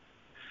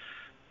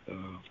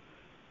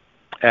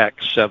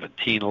Acts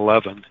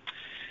 17:11.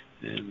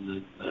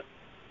 In the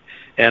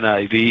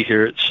NIV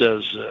here it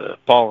says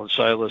Paul and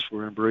Silas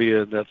were in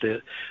Berea, and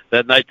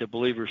that night the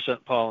believers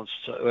sent Paul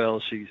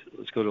and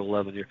let's go to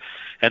 11 here.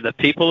 And the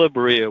people of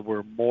Berea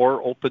were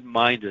more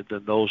open-minded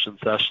than those in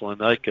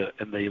Thessalonica,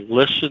 and they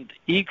listened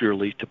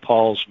eagerly to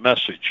Paul's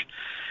message.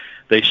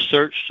 They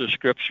searched the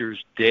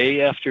Scriptures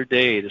day after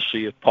day to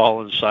see if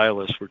Paul and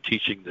Silas were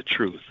teaching the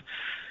truth.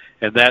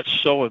 And that's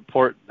so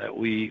important that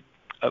we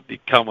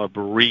become a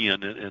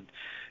Berean, and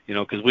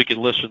because we can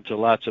listen to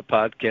lots of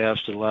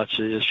podcasts and lots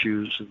of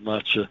issues and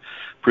lots of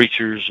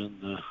preachers,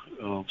 and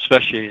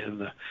especially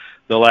in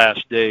the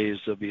last days,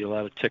 there'll be a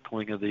lot of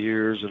tickling of the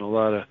ears and a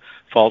lot of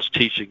false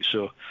teaching.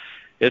 So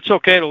it's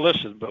okay to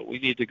listen, but we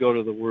need to go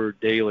to the Word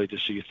daily to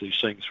see if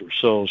these things were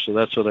so. So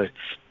that's what I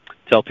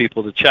tell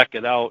people, to check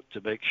it out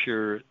to make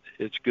sure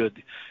it's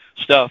good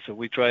stuff. And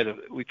we try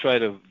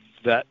to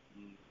vet.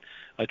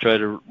 I try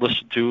to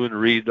listen to and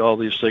read all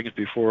these things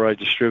before I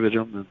distribute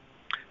them,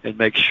 and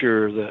make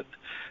sure that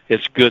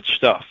it's good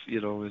stuff,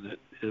 and it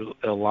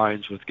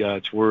aligns with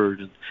God's Word.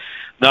 And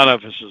none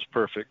of us is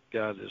perfect.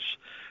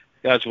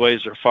 God's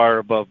ways are far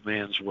above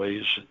man's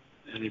ways.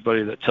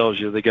 Anybody that tells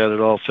you they got it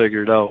all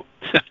figured out,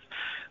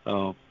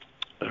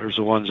 there's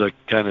the ones I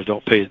kind of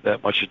don't pay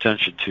that much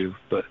attention to.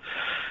 But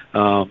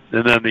and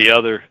then the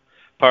other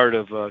part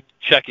of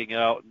checking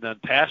out and then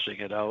passing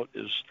it out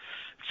is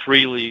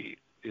freely.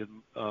 In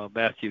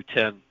Matthew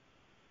 10:8,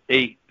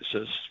 it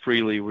says,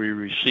 freely we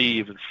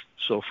receive, and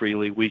so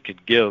freely we can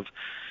give.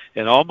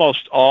 And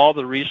almost all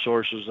the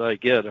resources I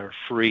get are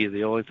free.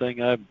 The only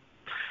thing I'm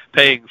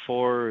paying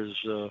for is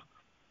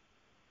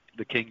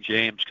the King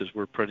James, because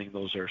we're printing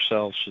those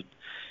ourselves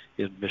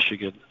in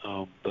Michigan.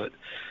 But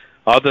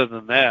other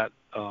than that,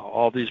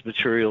 all these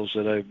materials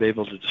that I'm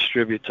able to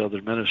distribute to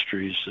other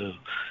ministries,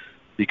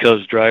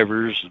 because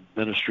drivers and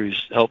ministries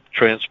help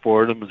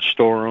transport them and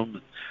store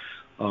them,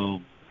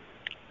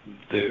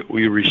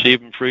 we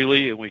receive them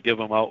freely and we give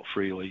them out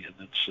freely,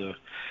 and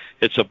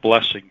it's a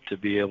blessing to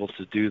be able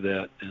to do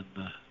that. And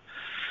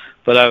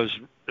but I was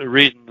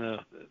reading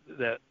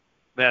that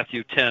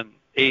Matthew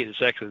 10:8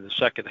 is actually the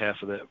second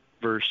half of that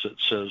verse that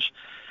says,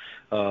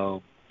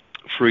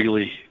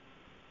 freely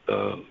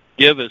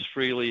give as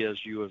freely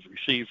as you have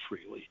received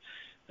freely.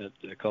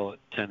 I call it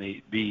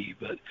 10:8b.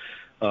 But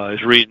I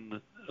was reading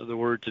the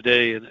Word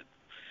today, and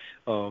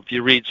if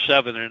you read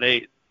 7 and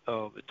 8,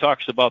 it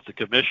talks about the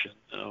commission.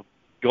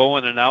 Go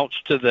and announce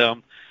to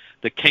them,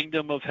 the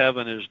kingdom of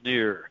heaven is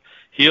near.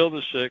 Heal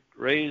the sick,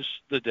 raise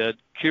the dead,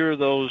 cure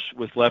those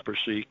with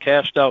leprosy,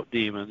 cast out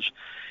demons,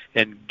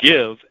 and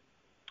give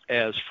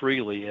as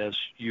freely as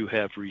you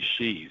have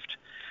received.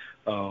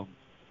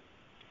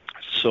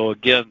 So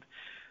again,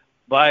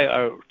 by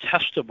our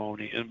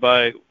testimony and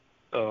by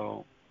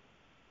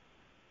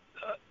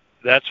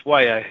that's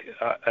why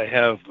I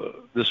have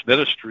this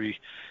ministry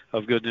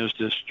of Good News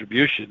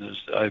Distribution. Is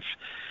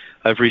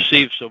I've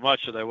received so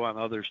much that I want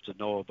others to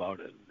know about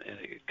it. And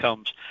it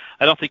comes,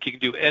 I don't think you can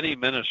do any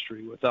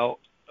ministry without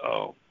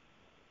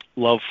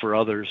love for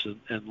others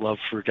and love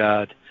for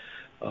God.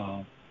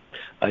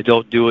 I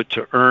don't do it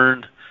to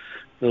earn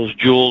those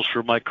jewels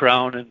for my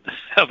crown in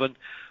heaven.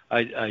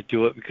 I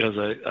do it because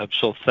I'm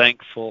so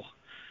thankful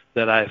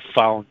that I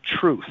found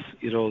truth,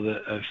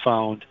 that I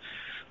found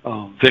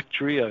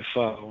victory. I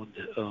found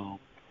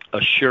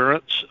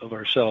assurance of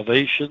our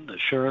salvation,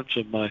 assurance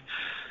of my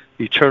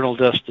eternal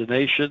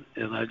destination,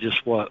 and I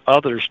just want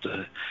others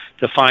to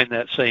find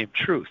that same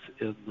truth.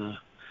 And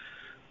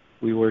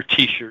we wear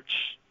T-shirts,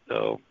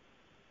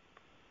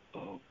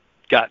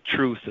 got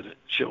truth, and it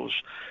shows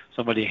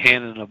somebody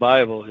handing a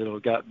Bible,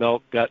 got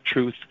milk, got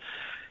truth,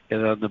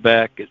 and on the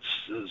back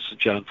it's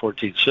John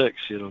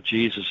 14:6.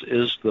 Jesus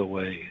is the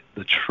way,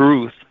 the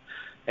truth,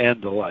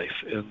 and the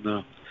life,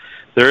 and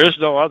there is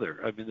no other.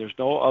 I mean, there's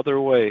no other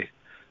way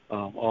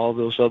all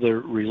those other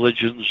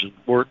religions and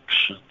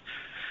works,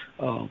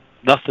 and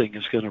nothing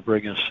is going to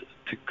bring us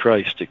to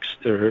Christ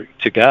or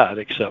to God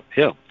except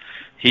Him.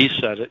 He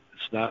said it.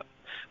 It's not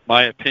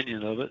my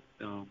opinion of it.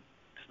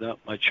 It's not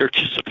my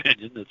church's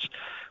opinion. It's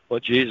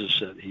what Jesus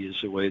said. He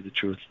is the way, the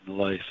truth, and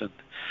the life.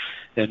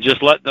 And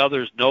just letting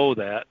others know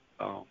that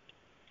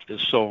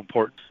is so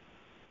important.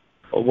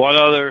 One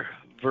other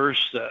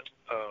verse that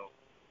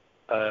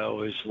I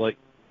always like,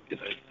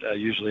 I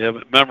usually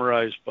haven't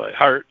memorized by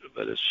heart,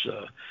 but it's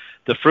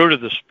the fruit of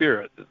the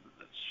Spirit.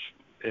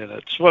 And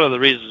it's one of the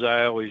reasons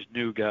I always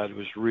knew God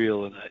was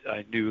real, and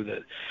I knew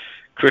that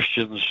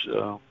Christians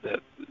that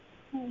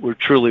were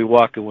truly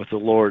walking with the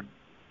Lord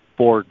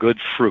bore good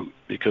fruit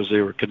because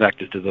they were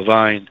connected to the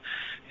vine.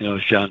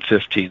 As John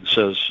 15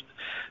 says,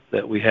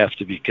 that we have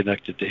to be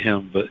connected to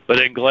Him. But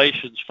in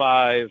Galatians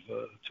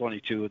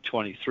 5:22 and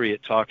 23,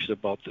 it talks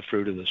about the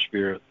fruit of the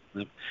Spirit.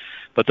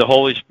 But the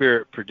Holy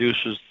Spirit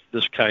produces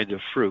this kind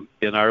of fruit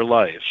in our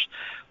lives: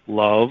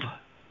 love,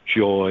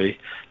 joy,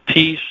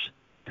 peace,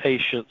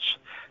 patience,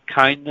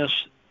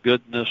 kindness,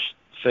 goodness,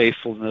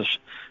 faithfulness,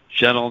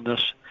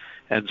 gentleness,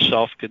 and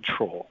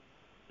self-control.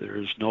 There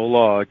is no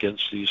law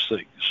against these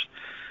things.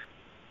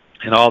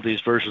 And all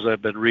these verses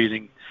I've been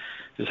reading,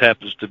 this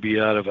happens to be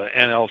out of an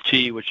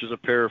NLT, which is a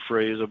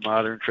paraphrase, a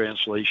modern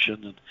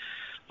translation.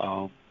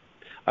 And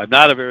I'm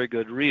not a very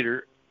good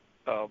reader.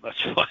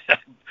 That's why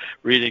I'm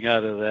reading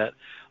out of that.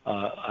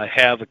 I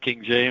have a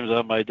King James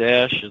on my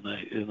dash, and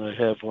I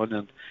have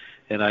one,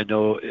 and I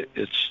know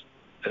it's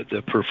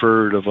the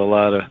preferred of a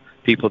lot of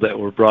people that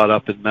were brought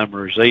up in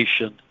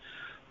memorization.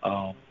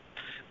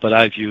 But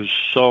I've used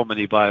so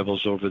many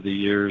Bibles over the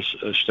years.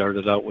 I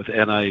started out with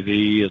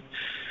NIV, and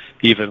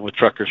even with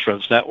Truckers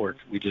Friends Network,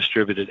 we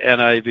distributed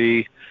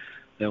NIV,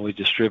 then we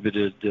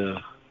distributed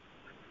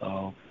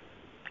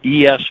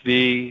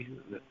ESV.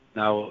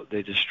 Now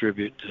they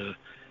distribute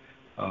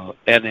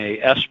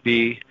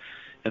NASB,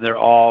 and they're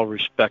all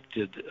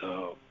respected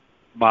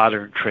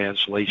modern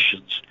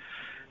translations.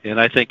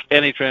 And I think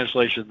any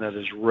translation that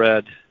is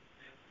read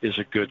is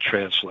a good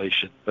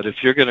translation. But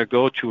if you're going to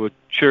go to a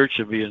church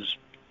and be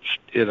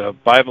in a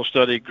Bible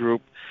study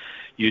group,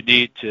 you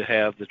need to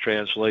have the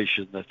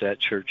translation that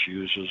church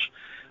uses.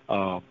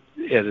 And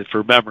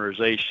for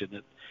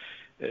memorization,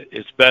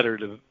 it's better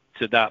to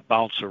not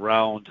bounce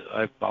around.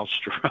 I've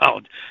bounced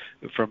around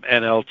from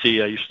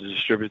NLT. I used to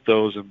distribute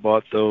those and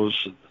bought those.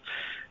 And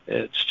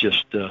it's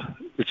just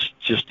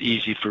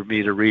easy for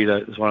me to read.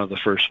 It was one of the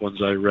first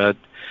ones I read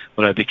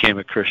when I became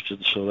a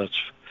Christian. So that's.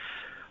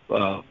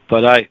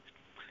 But I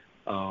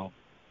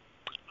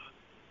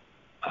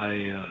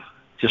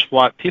just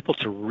want people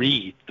to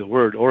read the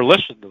Word or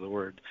listen to the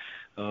Word.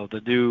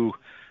 The new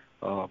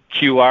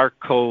QR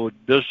code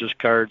business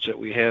cards that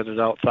we handed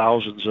out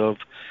thousands of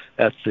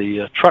at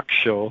the truck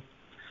show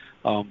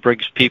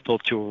brings people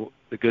to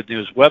the Good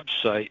News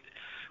website,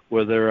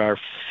 where there are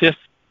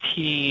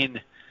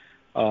 15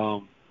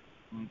 of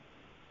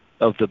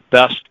the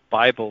best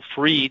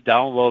free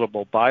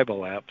downloadable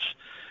Bible apps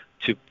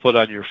to put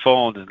on your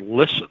phone and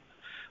listen.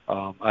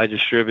 I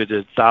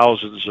distributed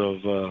thousands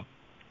of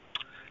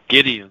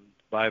Gideon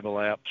Bible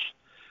apps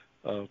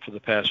for the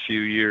past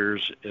few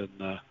years,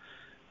 and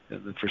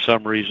for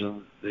some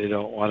reason they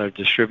don't want to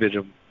distribute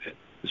them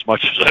as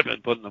much as I've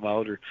been putting them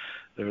out, or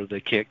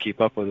they can't keep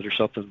up with it or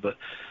something. But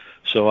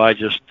so I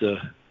just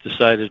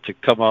decided to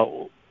come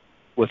out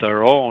with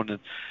our own,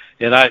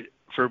 and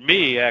for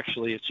me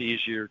actually it's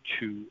easier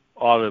to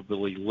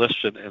audibly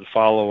listen and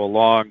follow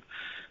along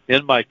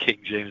in my King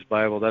James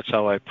Bible. That's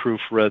how I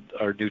proofread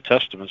our New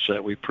Testaments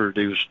that we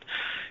produced,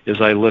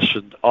 is I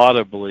listened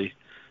audibly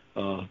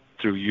through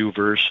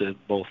YouVerse and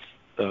both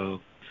the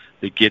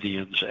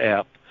Gideon's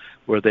app,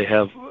 where they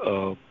have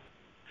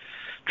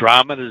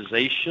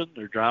dramatization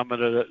or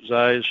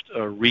dramatized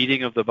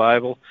reading of the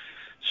Bible,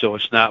 so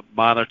it's not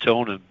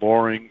monotone and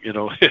boring.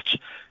 It's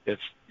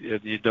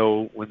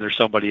when there's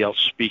somebody else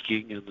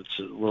speaking, and it's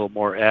a little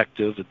more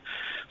active. And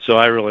so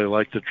I really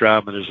like the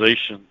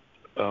dramatization,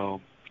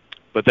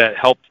 but that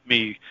helped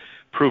me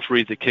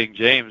proofread the King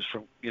James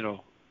from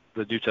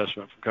the New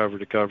Testament from cover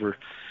to cover,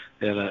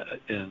 and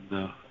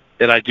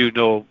I do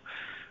know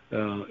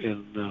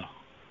in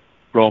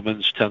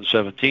Romans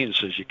 10:17 it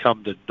says you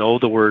come to know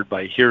the Word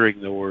by hearing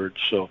the Word.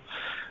 So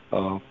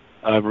I'm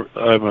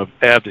an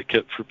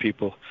advocate for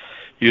people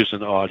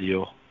using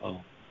audio.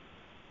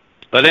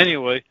 But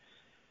anyway,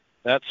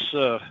 that's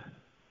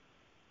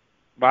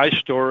my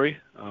story.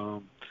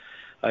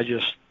 I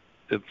just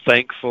am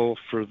thankful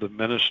for the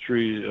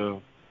ministry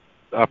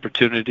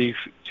opportunity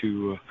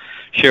to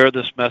share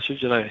this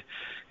message, and I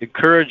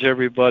encourage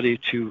everybody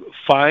to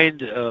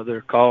find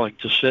their calling,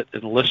 to sit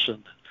and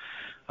listen.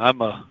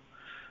 I'm a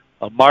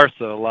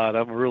Martha a lot.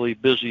 I'm really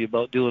busy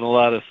about doing a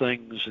lot of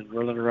things and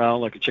running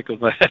around like a chicken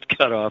with my head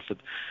cut off.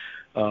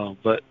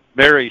 But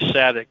Mary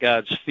sat at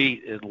God's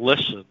feet and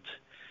listened,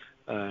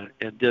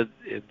 and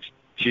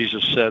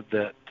Jesus said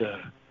that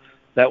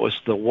that was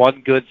the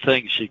one good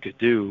thing she could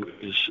do,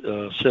 is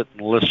sit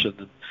and listen.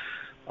 And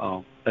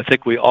I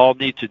think we all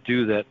need to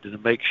do that to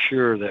make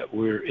sure that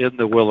we're in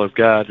the will of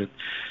God. And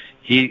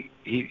He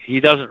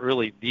doesn't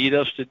really need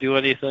us to do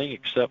anything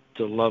except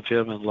to love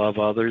Him and love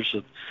others.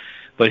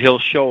 But He'll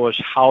show us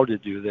how to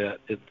do that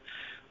and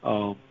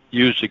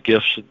use the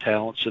gifts and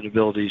talents and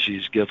abilities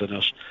He's given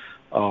us.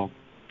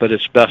 But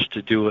it's best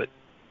to do it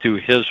through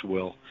His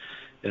will.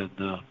 And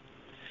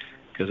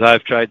because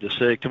I've tried to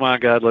say, "Come on,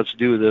 God, let's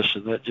do this,"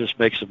 and that just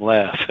makes Him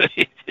laugh.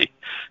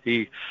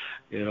 he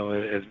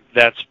and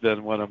that's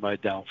been one of my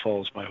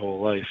downfalls my whole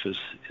life is,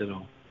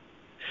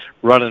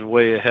 running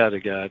way ahead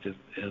of God,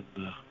 and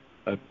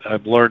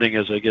I'm learning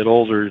as I get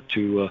older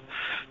to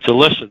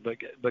listen.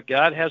 But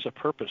God has a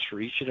purpose for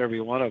each and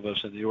every one of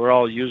us, and we're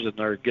all using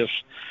our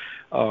gifts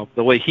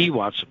the way He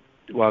wants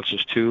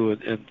us to,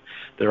 and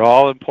they're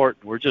all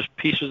important. We're just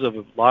pieces of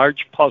a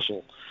large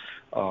puzzle.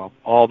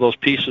 All those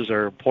pieces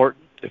are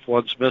important. If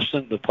one's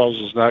missing, the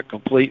puzzle's not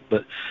complete.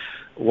 But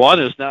one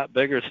is not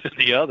bigger than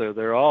the other.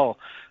 They're all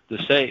the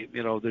same.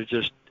 They're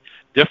just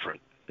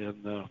different.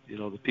 And the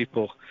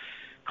people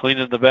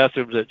cleaning the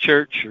bathrooms at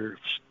church or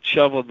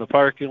shoveling the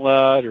parking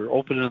lot or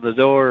opening the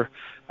door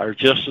are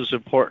just as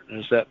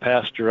important as that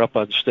pastor up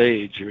on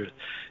stage, or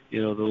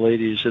the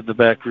ladies in the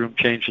back room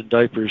changing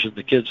diapers in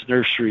the kids'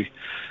 nursery.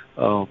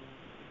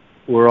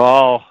 We're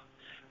all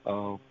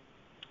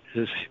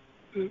his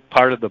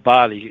part of the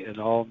body and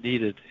all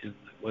needed in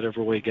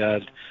whatever way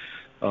God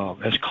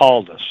has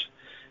called us.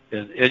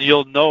 And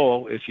you'll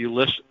know if you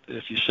listen,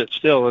 if you sit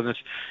still, and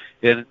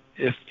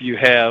if you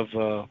have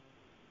a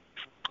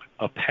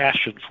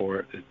passion for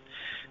it.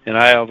 And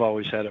I have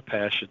always had a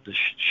passion to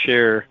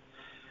share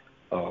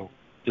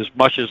as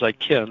much as I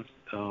can.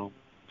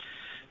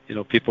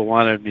 People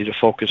wanted me to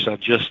focus on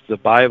just the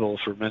Bible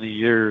for many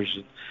years,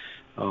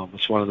 and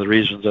it's one of the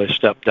reasons I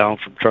stepped down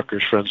from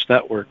Truckers Friends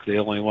Network. They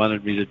only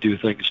wanted me to do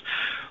things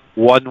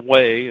one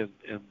way in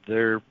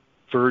their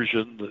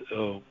version,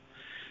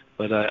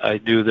 but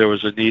I knew there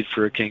was a need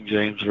for a King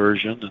James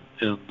version,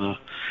 and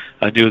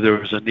I knew there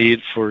was a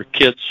need for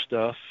kids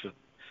stuff, and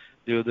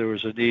knew there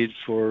was a need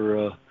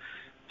for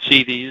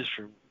CDs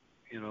from,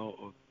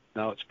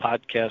 now it's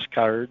podcast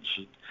cards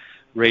and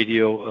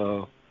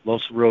radio,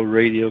 Lonesome Road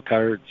radio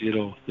cards.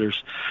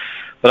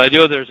 But I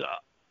knew there's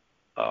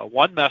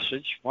one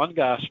message, one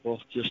gospel,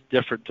 just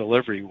different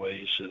delivery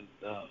ways, and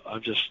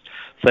I'm just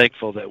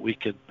thankful that we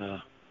can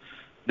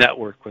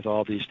network with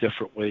all these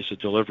different ways of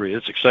delivery.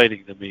 It's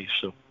exciting to me.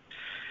 So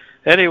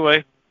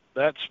anyway,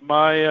 that's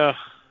my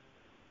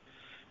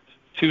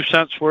 2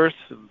 cents worth.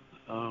 And,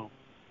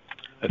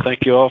 I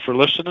thank you all for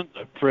listening.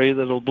 I pray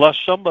that it'll bless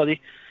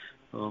somebody.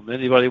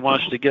 Anybody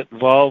wants to get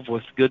involved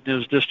with Good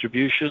News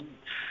Distribution,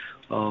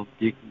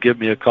 you can give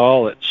me a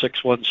call at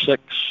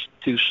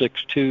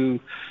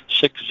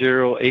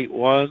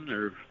 616-262-6081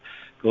 or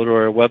go to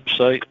our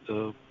website.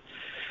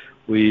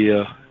 We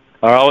are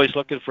always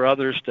looking for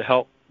others to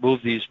help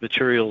move these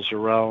materials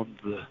around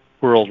the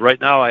world. Right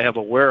now I have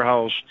a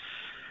warehouse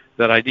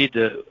that I need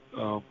to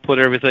put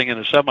everything in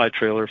a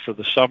semi-trailer for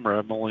the summer.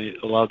 I'm only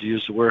allowed to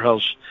use the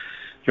warehouse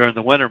during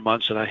the winter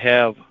months, and I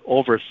have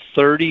over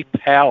 30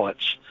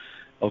 pallets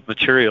of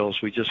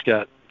materials. We just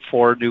got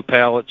 4 new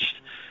pallets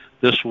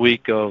this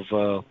week of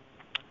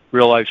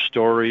real life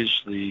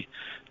stories, the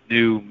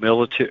new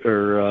military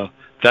or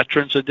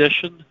veterans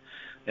edition,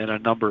 and a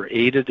number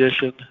 8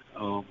 edition.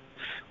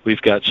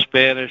 We've got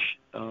Spanish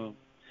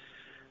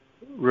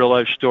real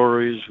life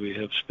stories. We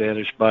have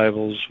Spanish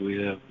Bibles.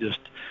 We have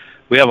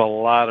a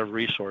lot of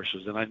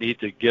resources, and I need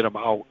to get them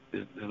out,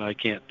 and I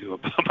can't do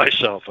it by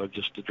myself. I'm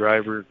just a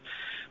driver.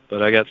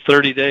 But I got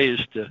 30 days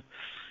to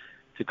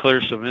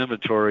clear some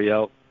inventory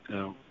out.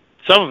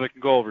 Some of it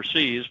can go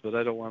overseas, but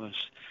I don't want to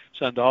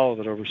send all of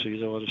it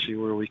overseas. I want to see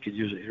where we can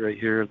use it right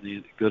here in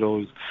the good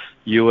old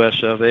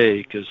U.S. of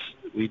A. because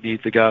we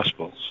need the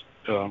Gospels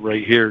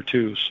right here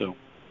too. So,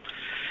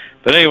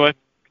 but anyway,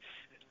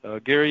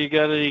 Gary, you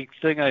got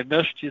anything I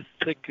missed you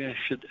think I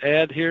should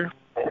add here?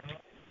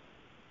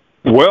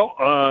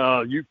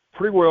 Well, you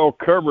pretty well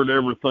covered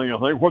everything, I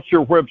think. What's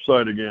your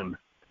website again?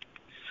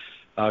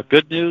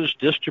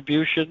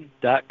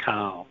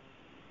 GoodNewsDistribution.com.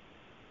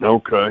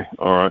 Okay,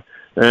 all right.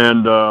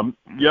 And,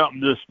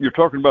 you're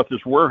talking about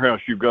this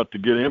warehouse you've got to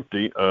get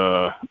empty.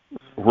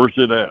 Where's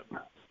it at?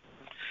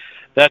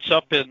 That's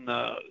up in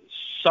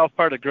south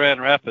part of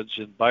Grand Rapids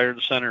in Byron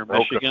Center,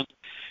 Michigan. Okay.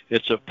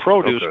 It's a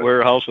produce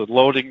warehouse with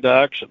loading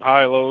docks and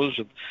high-lows,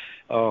 and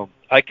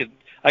I can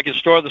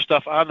store the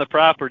stuff on the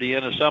property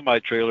in a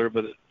semi-trailer,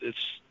 but it's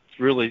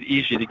really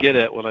easy to get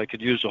at when I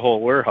could use the whole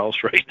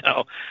warehouse right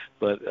now.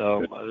 But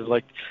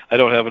I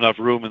don't have enough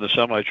room in the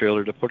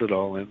semi-trailer to put it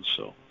all in,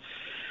 so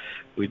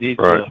we need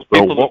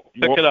people to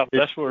pick it up.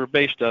 That's where we're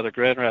based out of,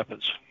 Grand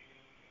Rapids.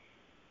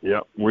 Yeah,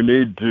 we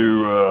need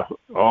to.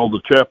 All the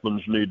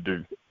chaplains need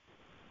to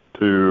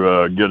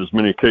get as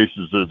many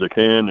cases as they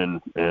can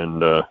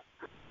and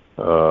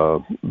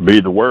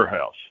be the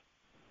warehouse.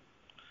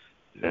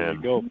 There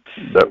you go.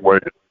 That way.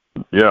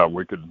 Yeah,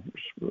 we could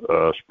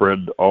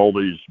spread all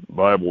these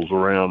Bibles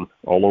around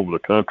all over the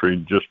country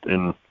just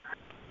in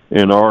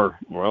our,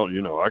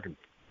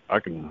 I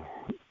can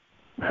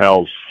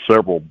house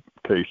several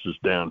cases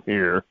down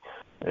here.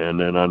 And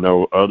then I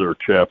know other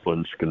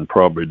chaplains can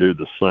probably do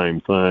the same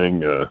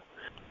thing.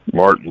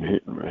 Martin,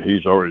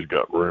 he's always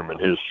got room in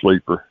his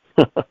sleeper.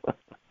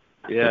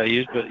 Yeah,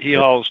 he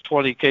hauls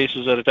 20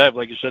 cases at a time.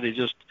 Like you said, he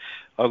just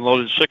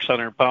unloaded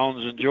 600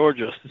 pounds in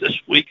Georgia this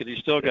week, and he's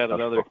still got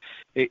another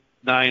 8,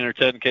 9, or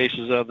 10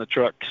 cases on the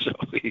truck. So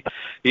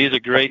he's a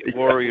great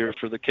warrior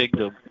for the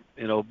kingdom.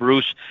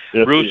 Bruce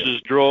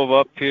has drove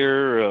up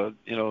here.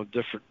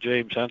 Different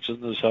James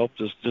Henson has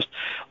helped us. Just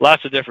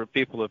lots of different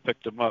people have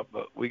picked him up.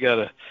 But we got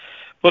to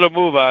put a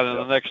move on in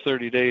the next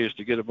 30 days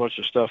to get a bunch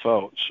of stuff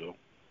out. So.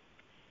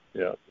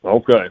 Yeah.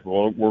 Okay.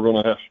 Well, we're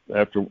going to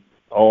have to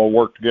all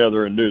work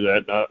together and do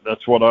that.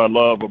 That's what I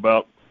love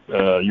about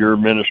your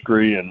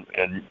ministry and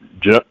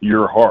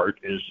your heart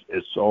is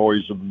it's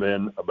always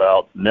been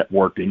about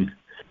networking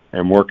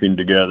and working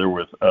together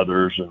with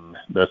others, and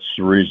that's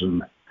the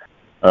reason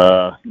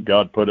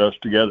God put us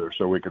together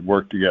so we could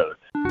work together.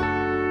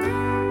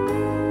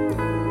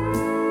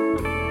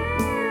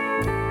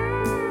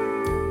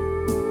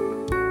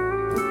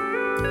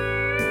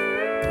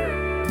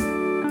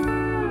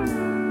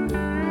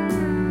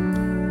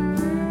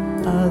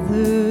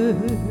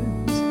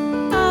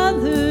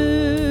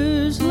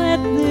 Others,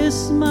 let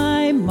this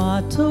my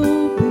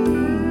motto be.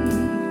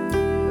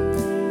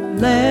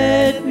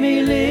 Let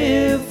me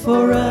live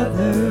for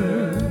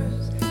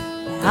others,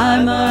 that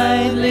I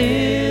might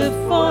live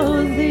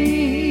for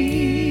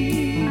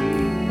thee.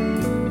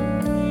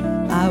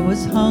 I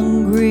was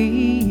hungry,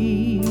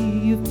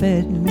 you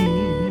fed me.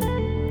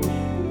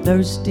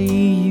 Thirsty,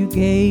 you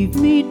gave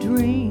me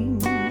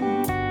drink.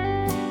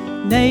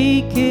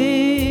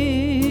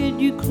 Naked,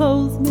 you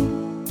clothed me.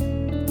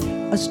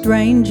 A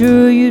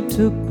stranger, you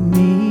took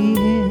me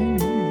in.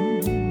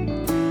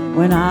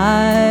 When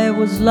I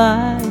was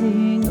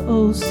lying,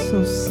 oh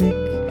so sick,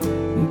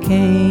 you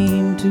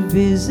came to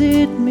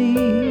visit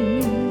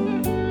me.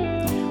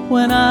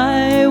 When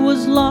I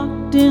was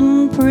locked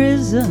in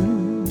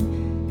prison,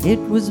 it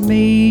was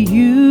me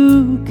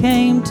you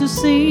came to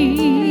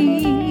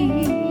see.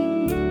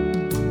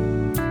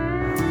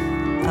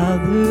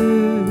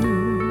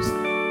 Others,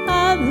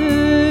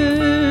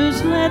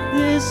 let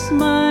this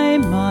my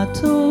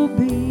motto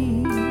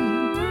be.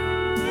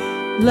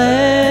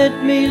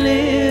 Let me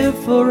live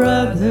for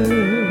others,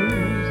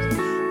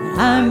 that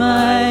I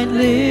might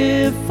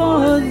live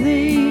for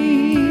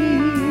thee.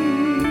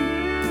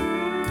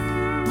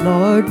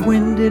 Lord,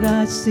 when did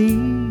I see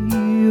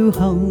you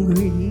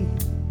hungry?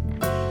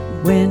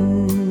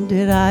 When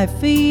did I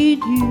feed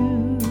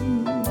you?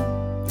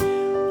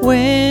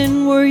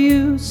 When were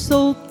you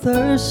so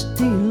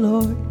thirsty,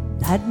 Lord,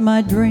 that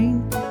my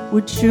drink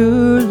would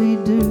surely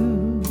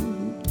do?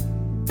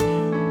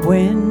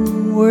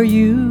 When were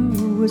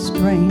you a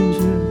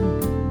stranger?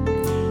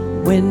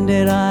 When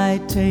did I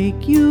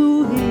take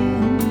you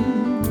in?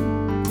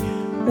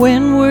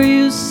 When were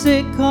you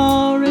sick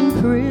or in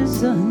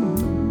prison?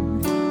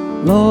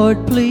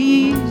 Lord,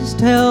 please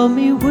tell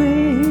me when.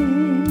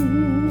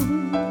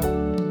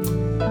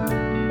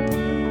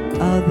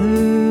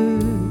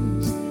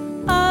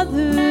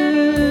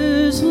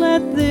 Others,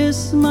 let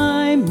this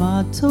my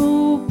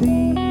motto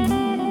be.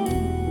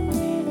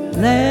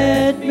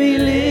 Let me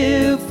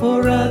live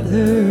for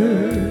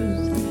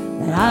others,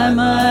 that I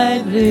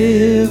might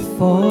live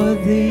for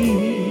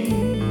thee.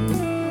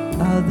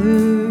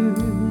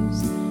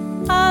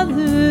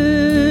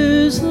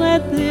 Others,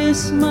 let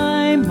this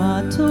my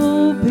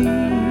motto be.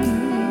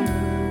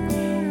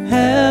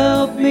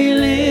 Help me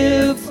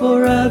live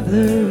for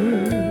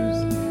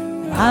others,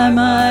 that I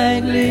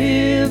might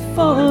live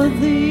for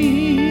thee.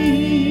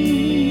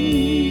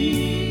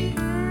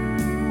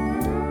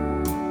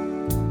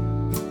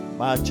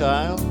 My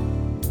child,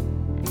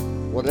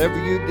 whatever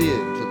you did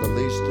to the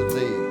least of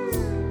these,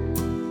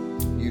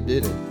 you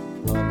did it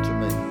unto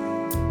me.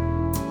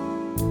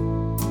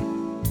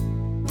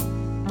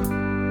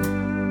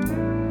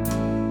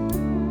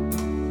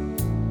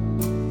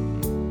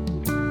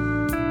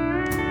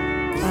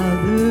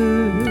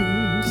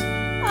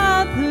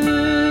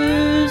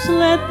 Others,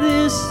 let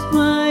this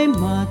my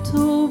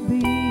motto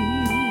be.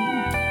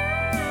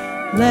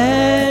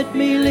 Let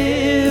me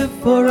live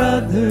for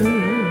others,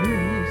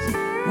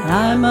 that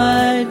I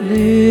might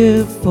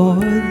live for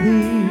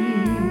thee.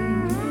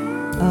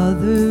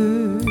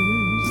 Others,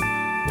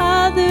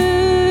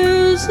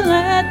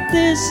 let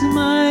this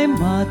my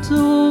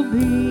motto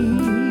be.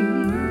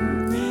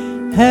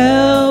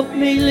 Help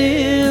me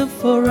live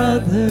for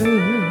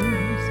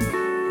others,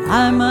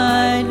 I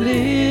might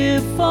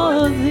live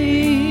for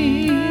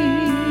thee.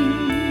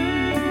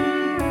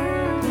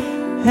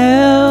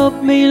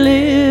 Help me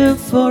live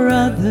for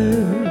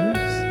others,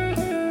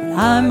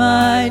 I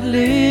might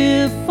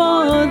live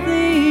for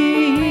thee.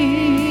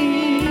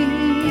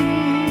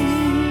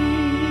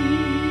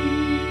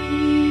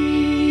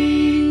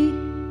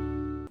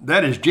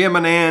 That is Jim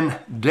and Ann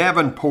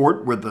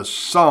Davenport with a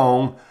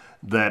song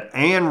that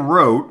Ann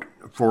wrote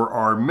for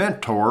our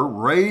mentor,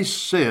 Ray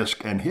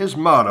Sisk, and his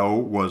motto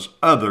was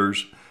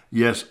others,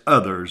 yes,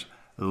 others,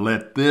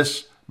 let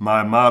this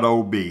my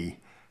motto be.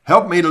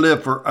 Help me to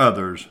live for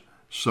others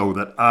so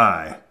that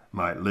I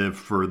might live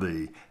for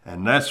thee.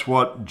 And that's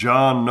what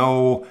John,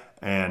 Noel,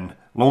 and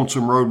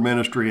Lonesome Road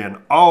Ministry and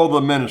all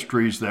the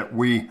ministries that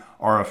we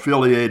are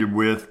affiliated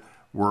with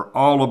were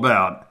all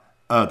about: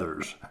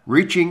 others,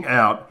 reaching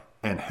out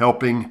and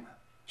helping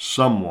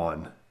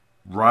someone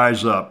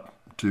rise up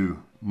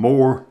to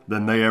more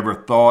than they ever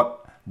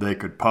thought they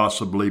could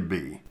possibly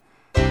be.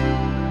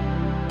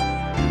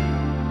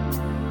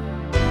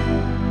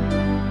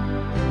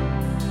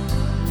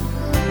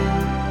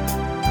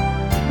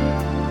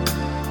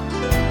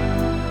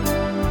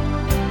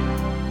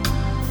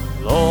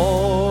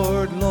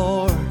 Lord,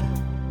 Lord,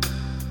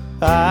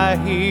 I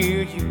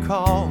hear you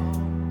call.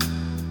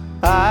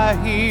 I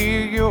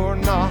hear your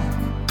knock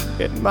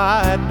at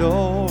my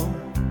door.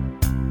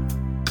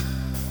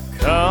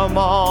 Come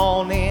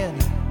on in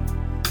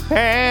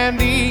and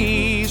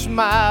ease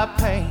my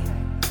pain.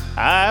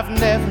 I've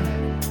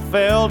never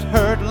felt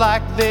hurt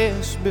like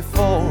this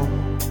before.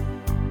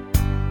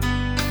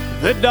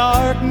 The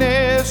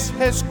darkness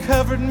has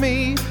covered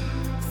me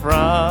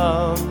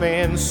from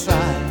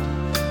inside.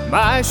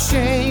 My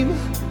shame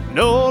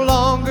no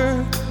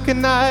longer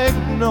can I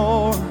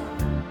ignore.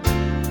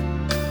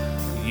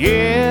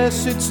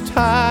 Yes, it's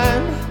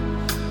time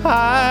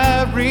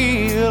I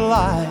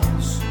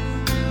realize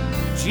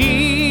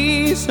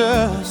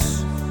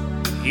Jesus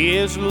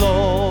is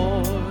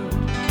Lord.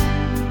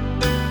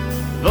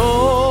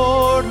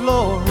 Lord,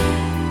 Lord,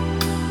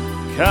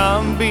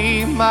 come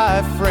be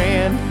my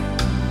friend.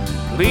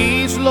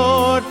 Please,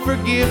 Lord,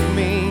 forgive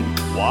me.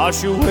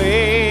 Wash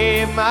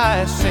away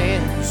my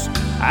sins.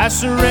 I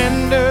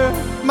surrender,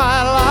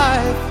 my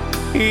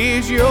life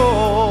is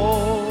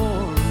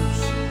yours.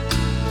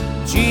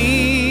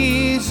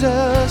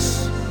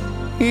 Jesus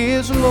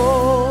is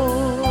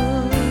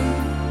Lord.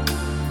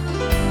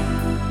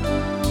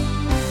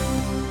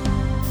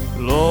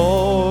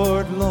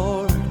 Lord,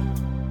 Lord,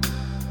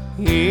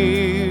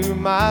 hear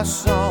my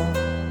song.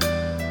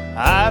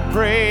 I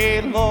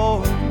pray,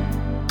 Lord,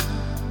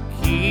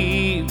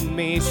 keep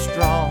me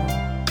strong.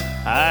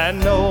 I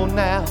know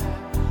now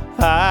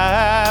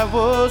I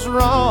was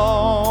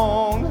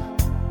wrong.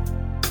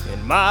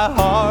 In my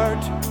heart,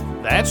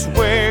 that's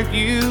where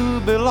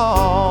you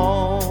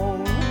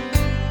belong.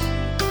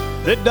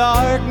 The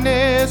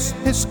darkness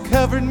has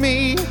covered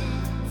me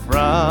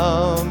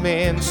from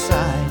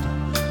inside.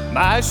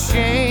 My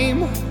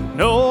shame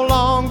no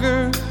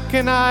longer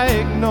can I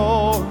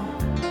ignore.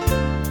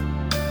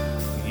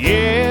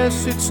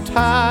 Yes, it's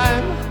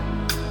time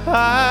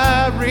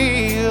I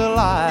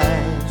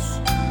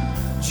realize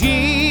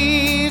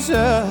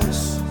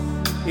Jesus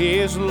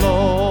is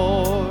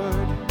Lord.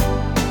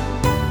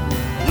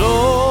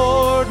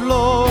 Lord,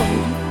 Lord,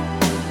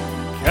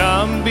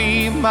 come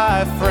be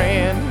my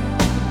friend.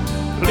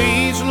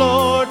 Please,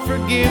 Lord,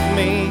 forgive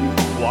me.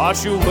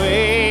 Wash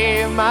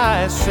away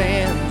my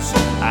sins.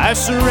 I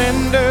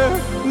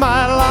surrender,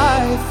 my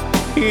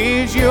life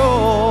is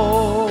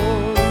yours.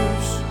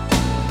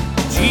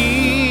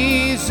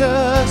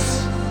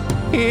 Jesus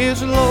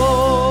is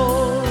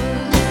Lord.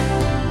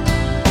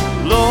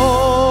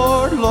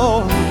 Lord,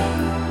 Lord,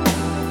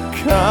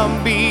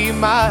 come be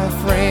my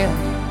friend.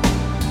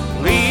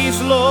 Please,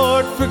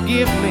 Lord,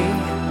 forgive me.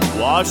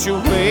 Wash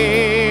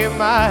away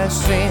my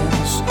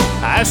sins.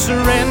 I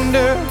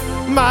surrender,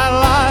 my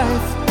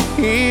life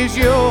is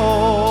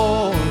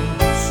yours.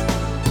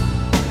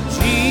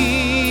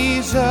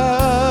 Jesus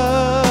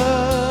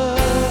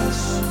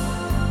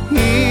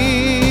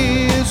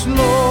is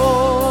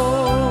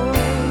Lord.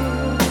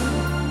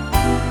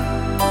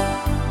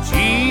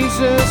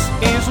 Jesus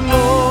is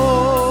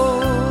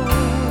Lord.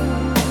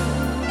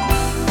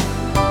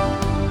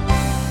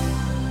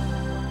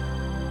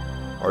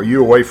 Are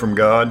you away from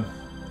God?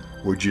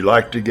 Would you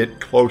like to get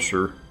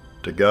closer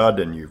to God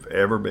than you've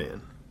ever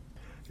been?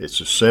 It's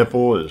as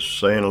simple as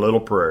saying a little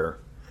prayer,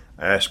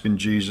 asking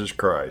Jesus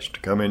Christ to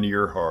come into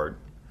your heart,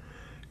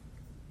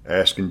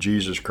 asking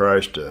Jesus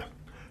Christ to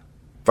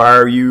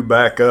fire you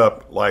back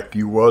up like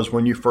you was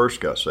when you first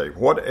got saved.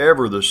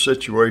 Whatever the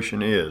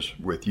situation is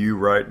with you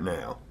right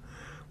now,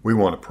 we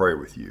want to pray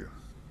with you.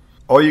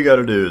 All you got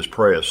to do is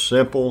pray a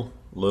simple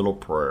little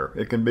prayer.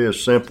 It can be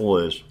as simple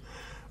as,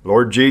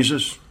 Lord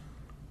Jesus,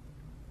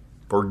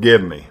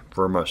 forgive me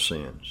for my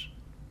sins.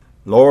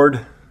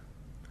 Lord,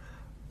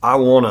 I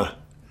want to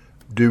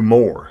do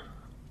more.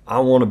 I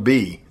want to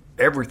be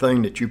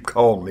everything that you've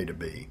called me to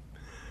be.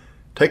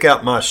 Take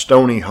out my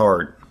stony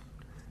heart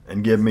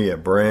and give me a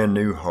brand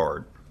new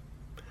heart.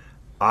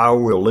 I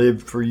will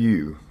live for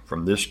you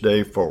from this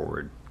day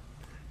forward.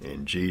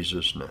 In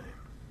Jesus' name.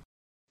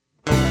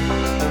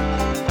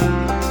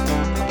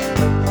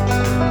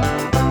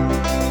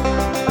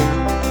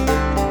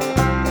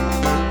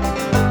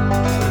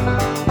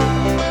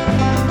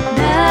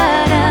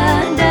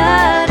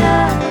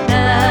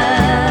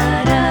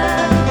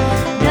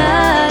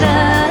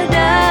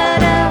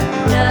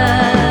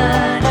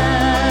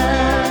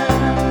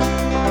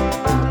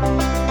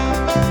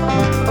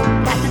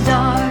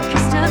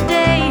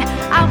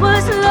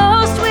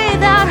 Lost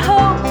without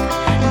hope,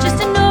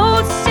 just an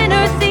old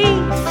sinner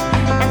thief.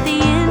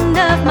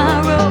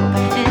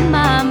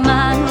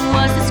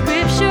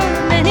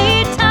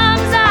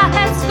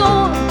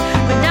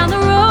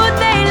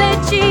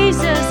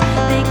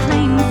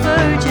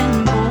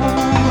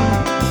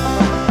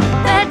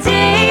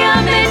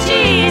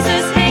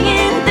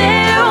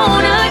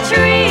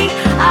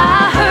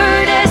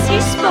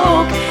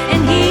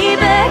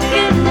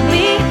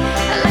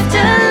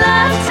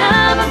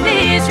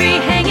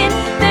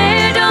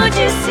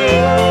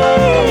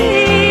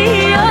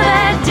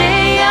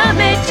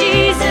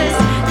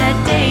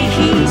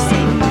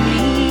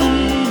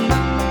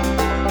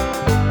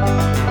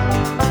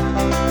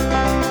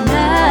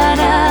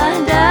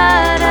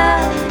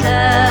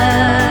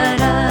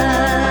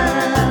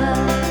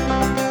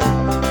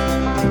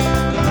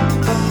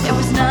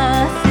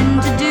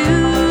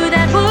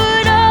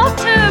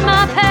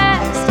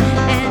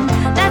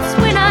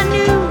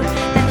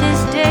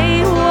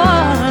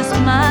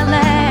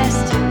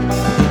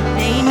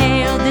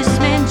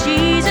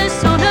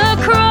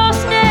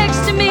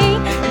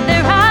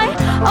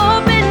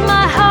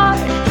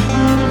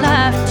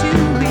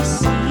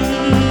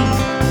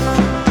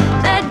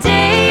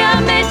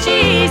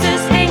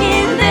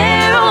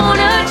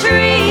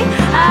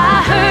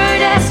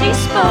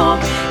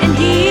 spoke and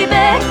he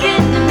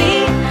beckoned to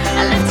me.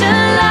 I left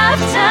a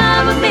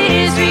lifetime of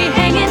misery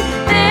hanging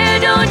there,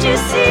 don't you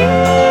see?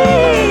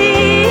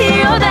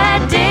 Oh,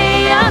 that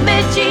day I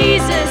met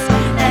Jesus,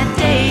 that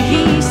day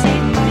he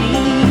saved me.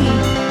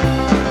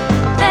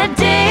 That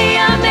day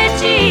I met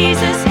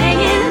Jesus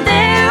hanging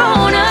there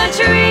on a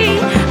tree.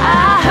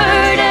 I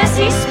heard as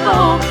he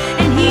spoke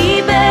and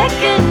he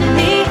beckoned to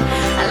me.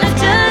 I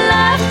left a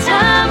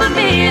lifetime of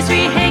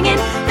misery hanging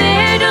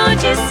there,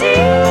 don't you see?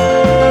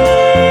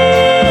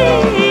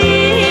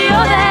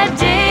 Oh, that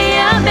day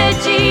I met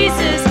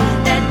Jesus,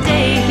 that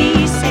day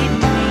he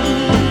saved me.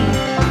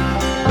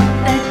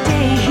 That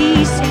day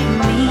he saved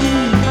me.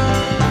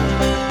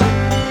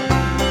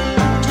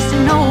 Just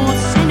an old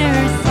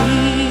sinner's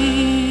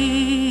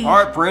thief.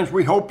 All right, friends,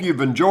 we hope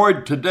you've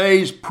enjoyed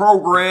today's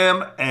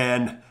program,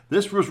 and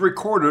this was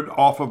recorded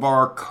off of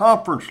our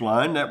conference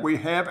line that we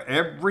have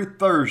every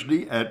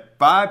Thursday at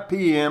 5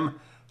 p.m.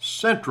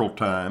 Central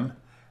Time,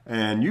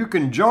 and you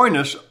can join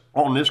us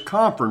on this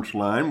conference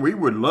line. We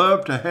would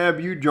love to have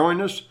you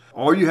join us.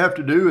 All you have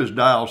to do is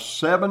dial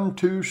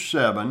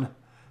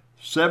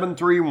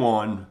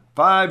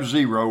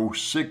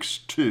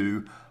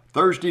 727-731-5062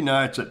 Thursday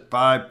nights at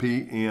 5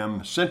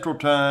 p.m. Central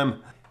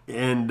Time.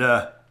 And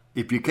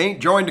if you can't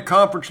join the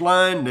conference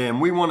line,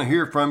 then we want to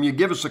hear from you.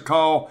 Give us a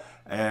call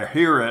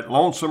here at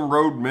Lonesome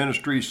Road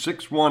Ministries,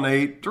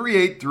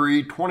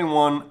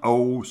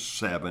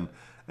 618-383-2107.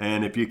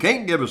 And if you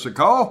can't give us a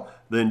call,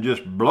 then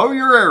just blow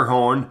your air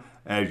horn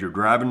as you're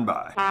driving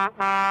by.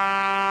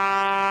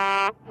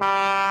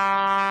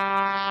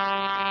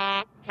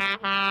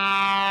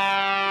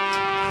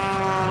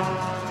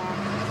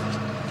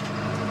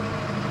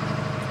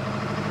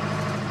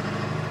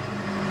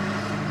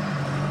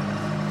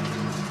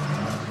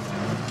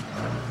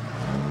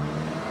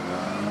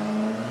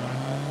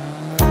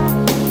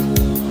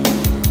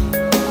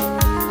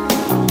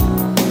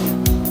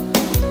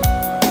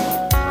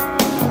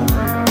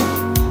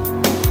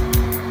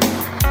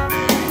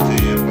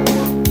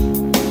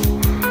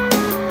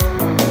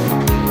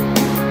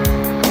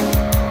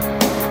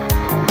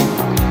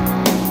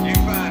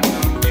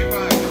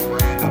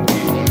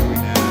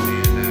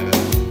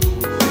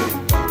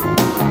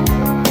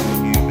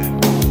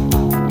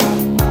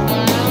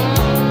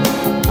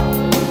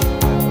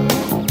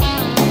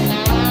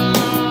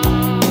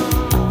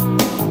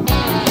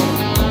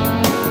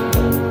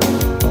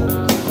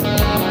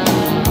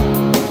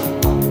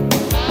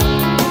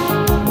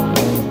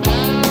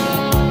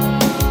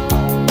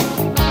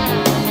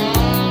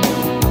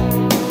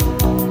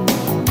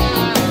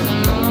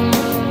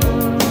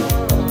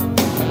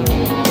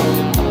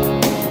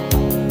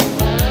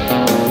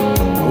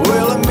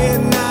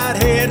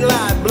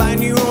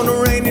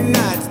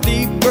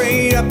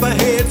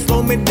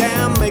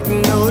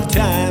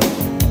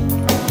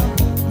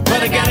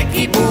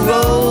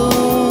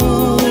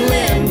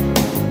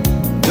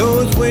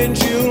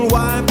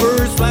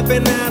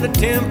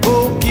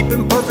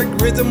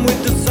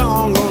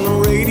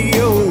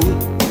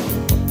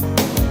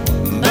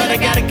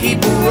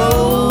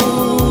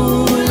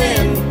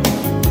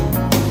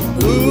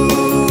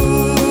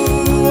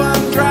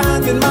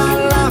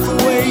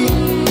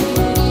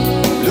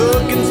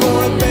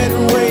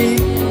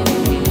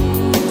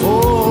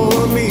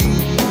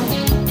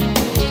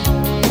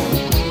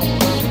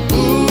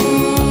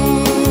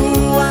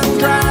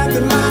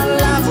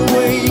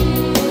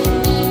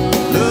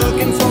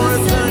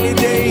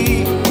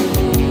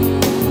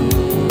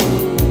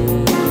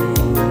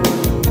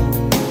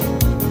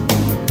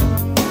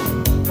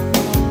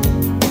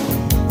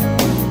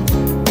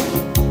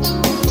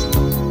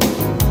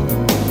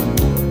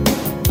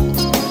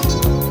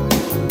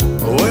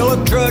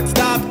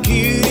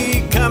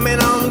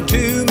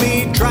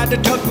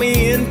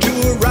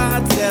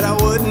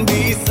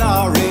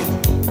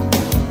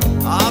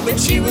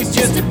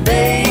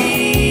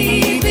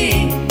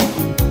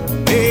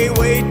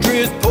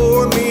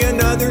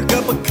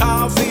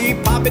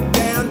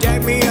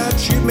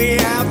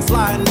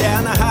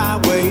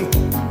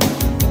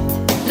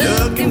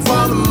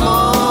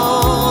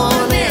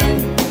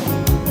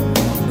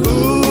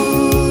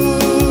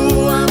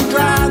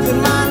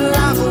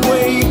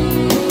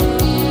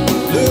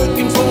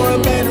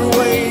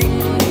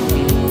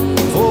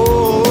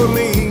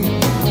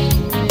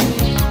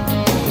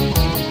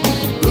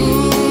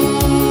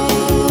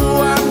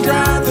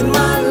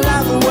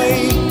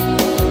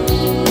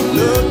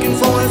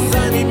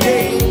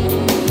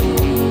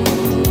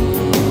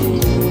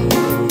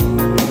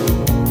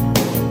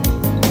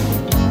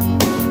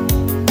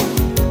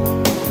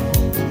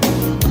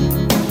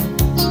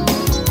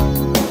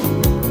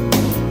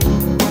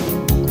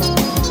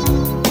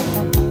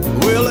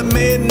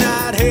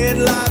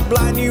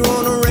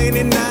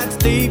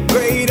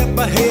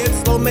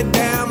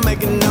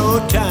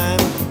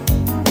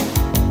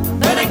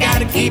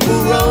 keep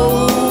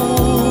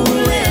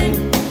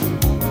rolling.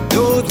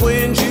 Those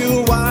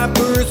windshield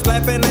wipers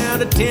flapping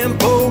out a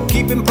tempo,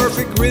 keeping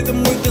perfect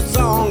rhythm with the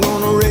song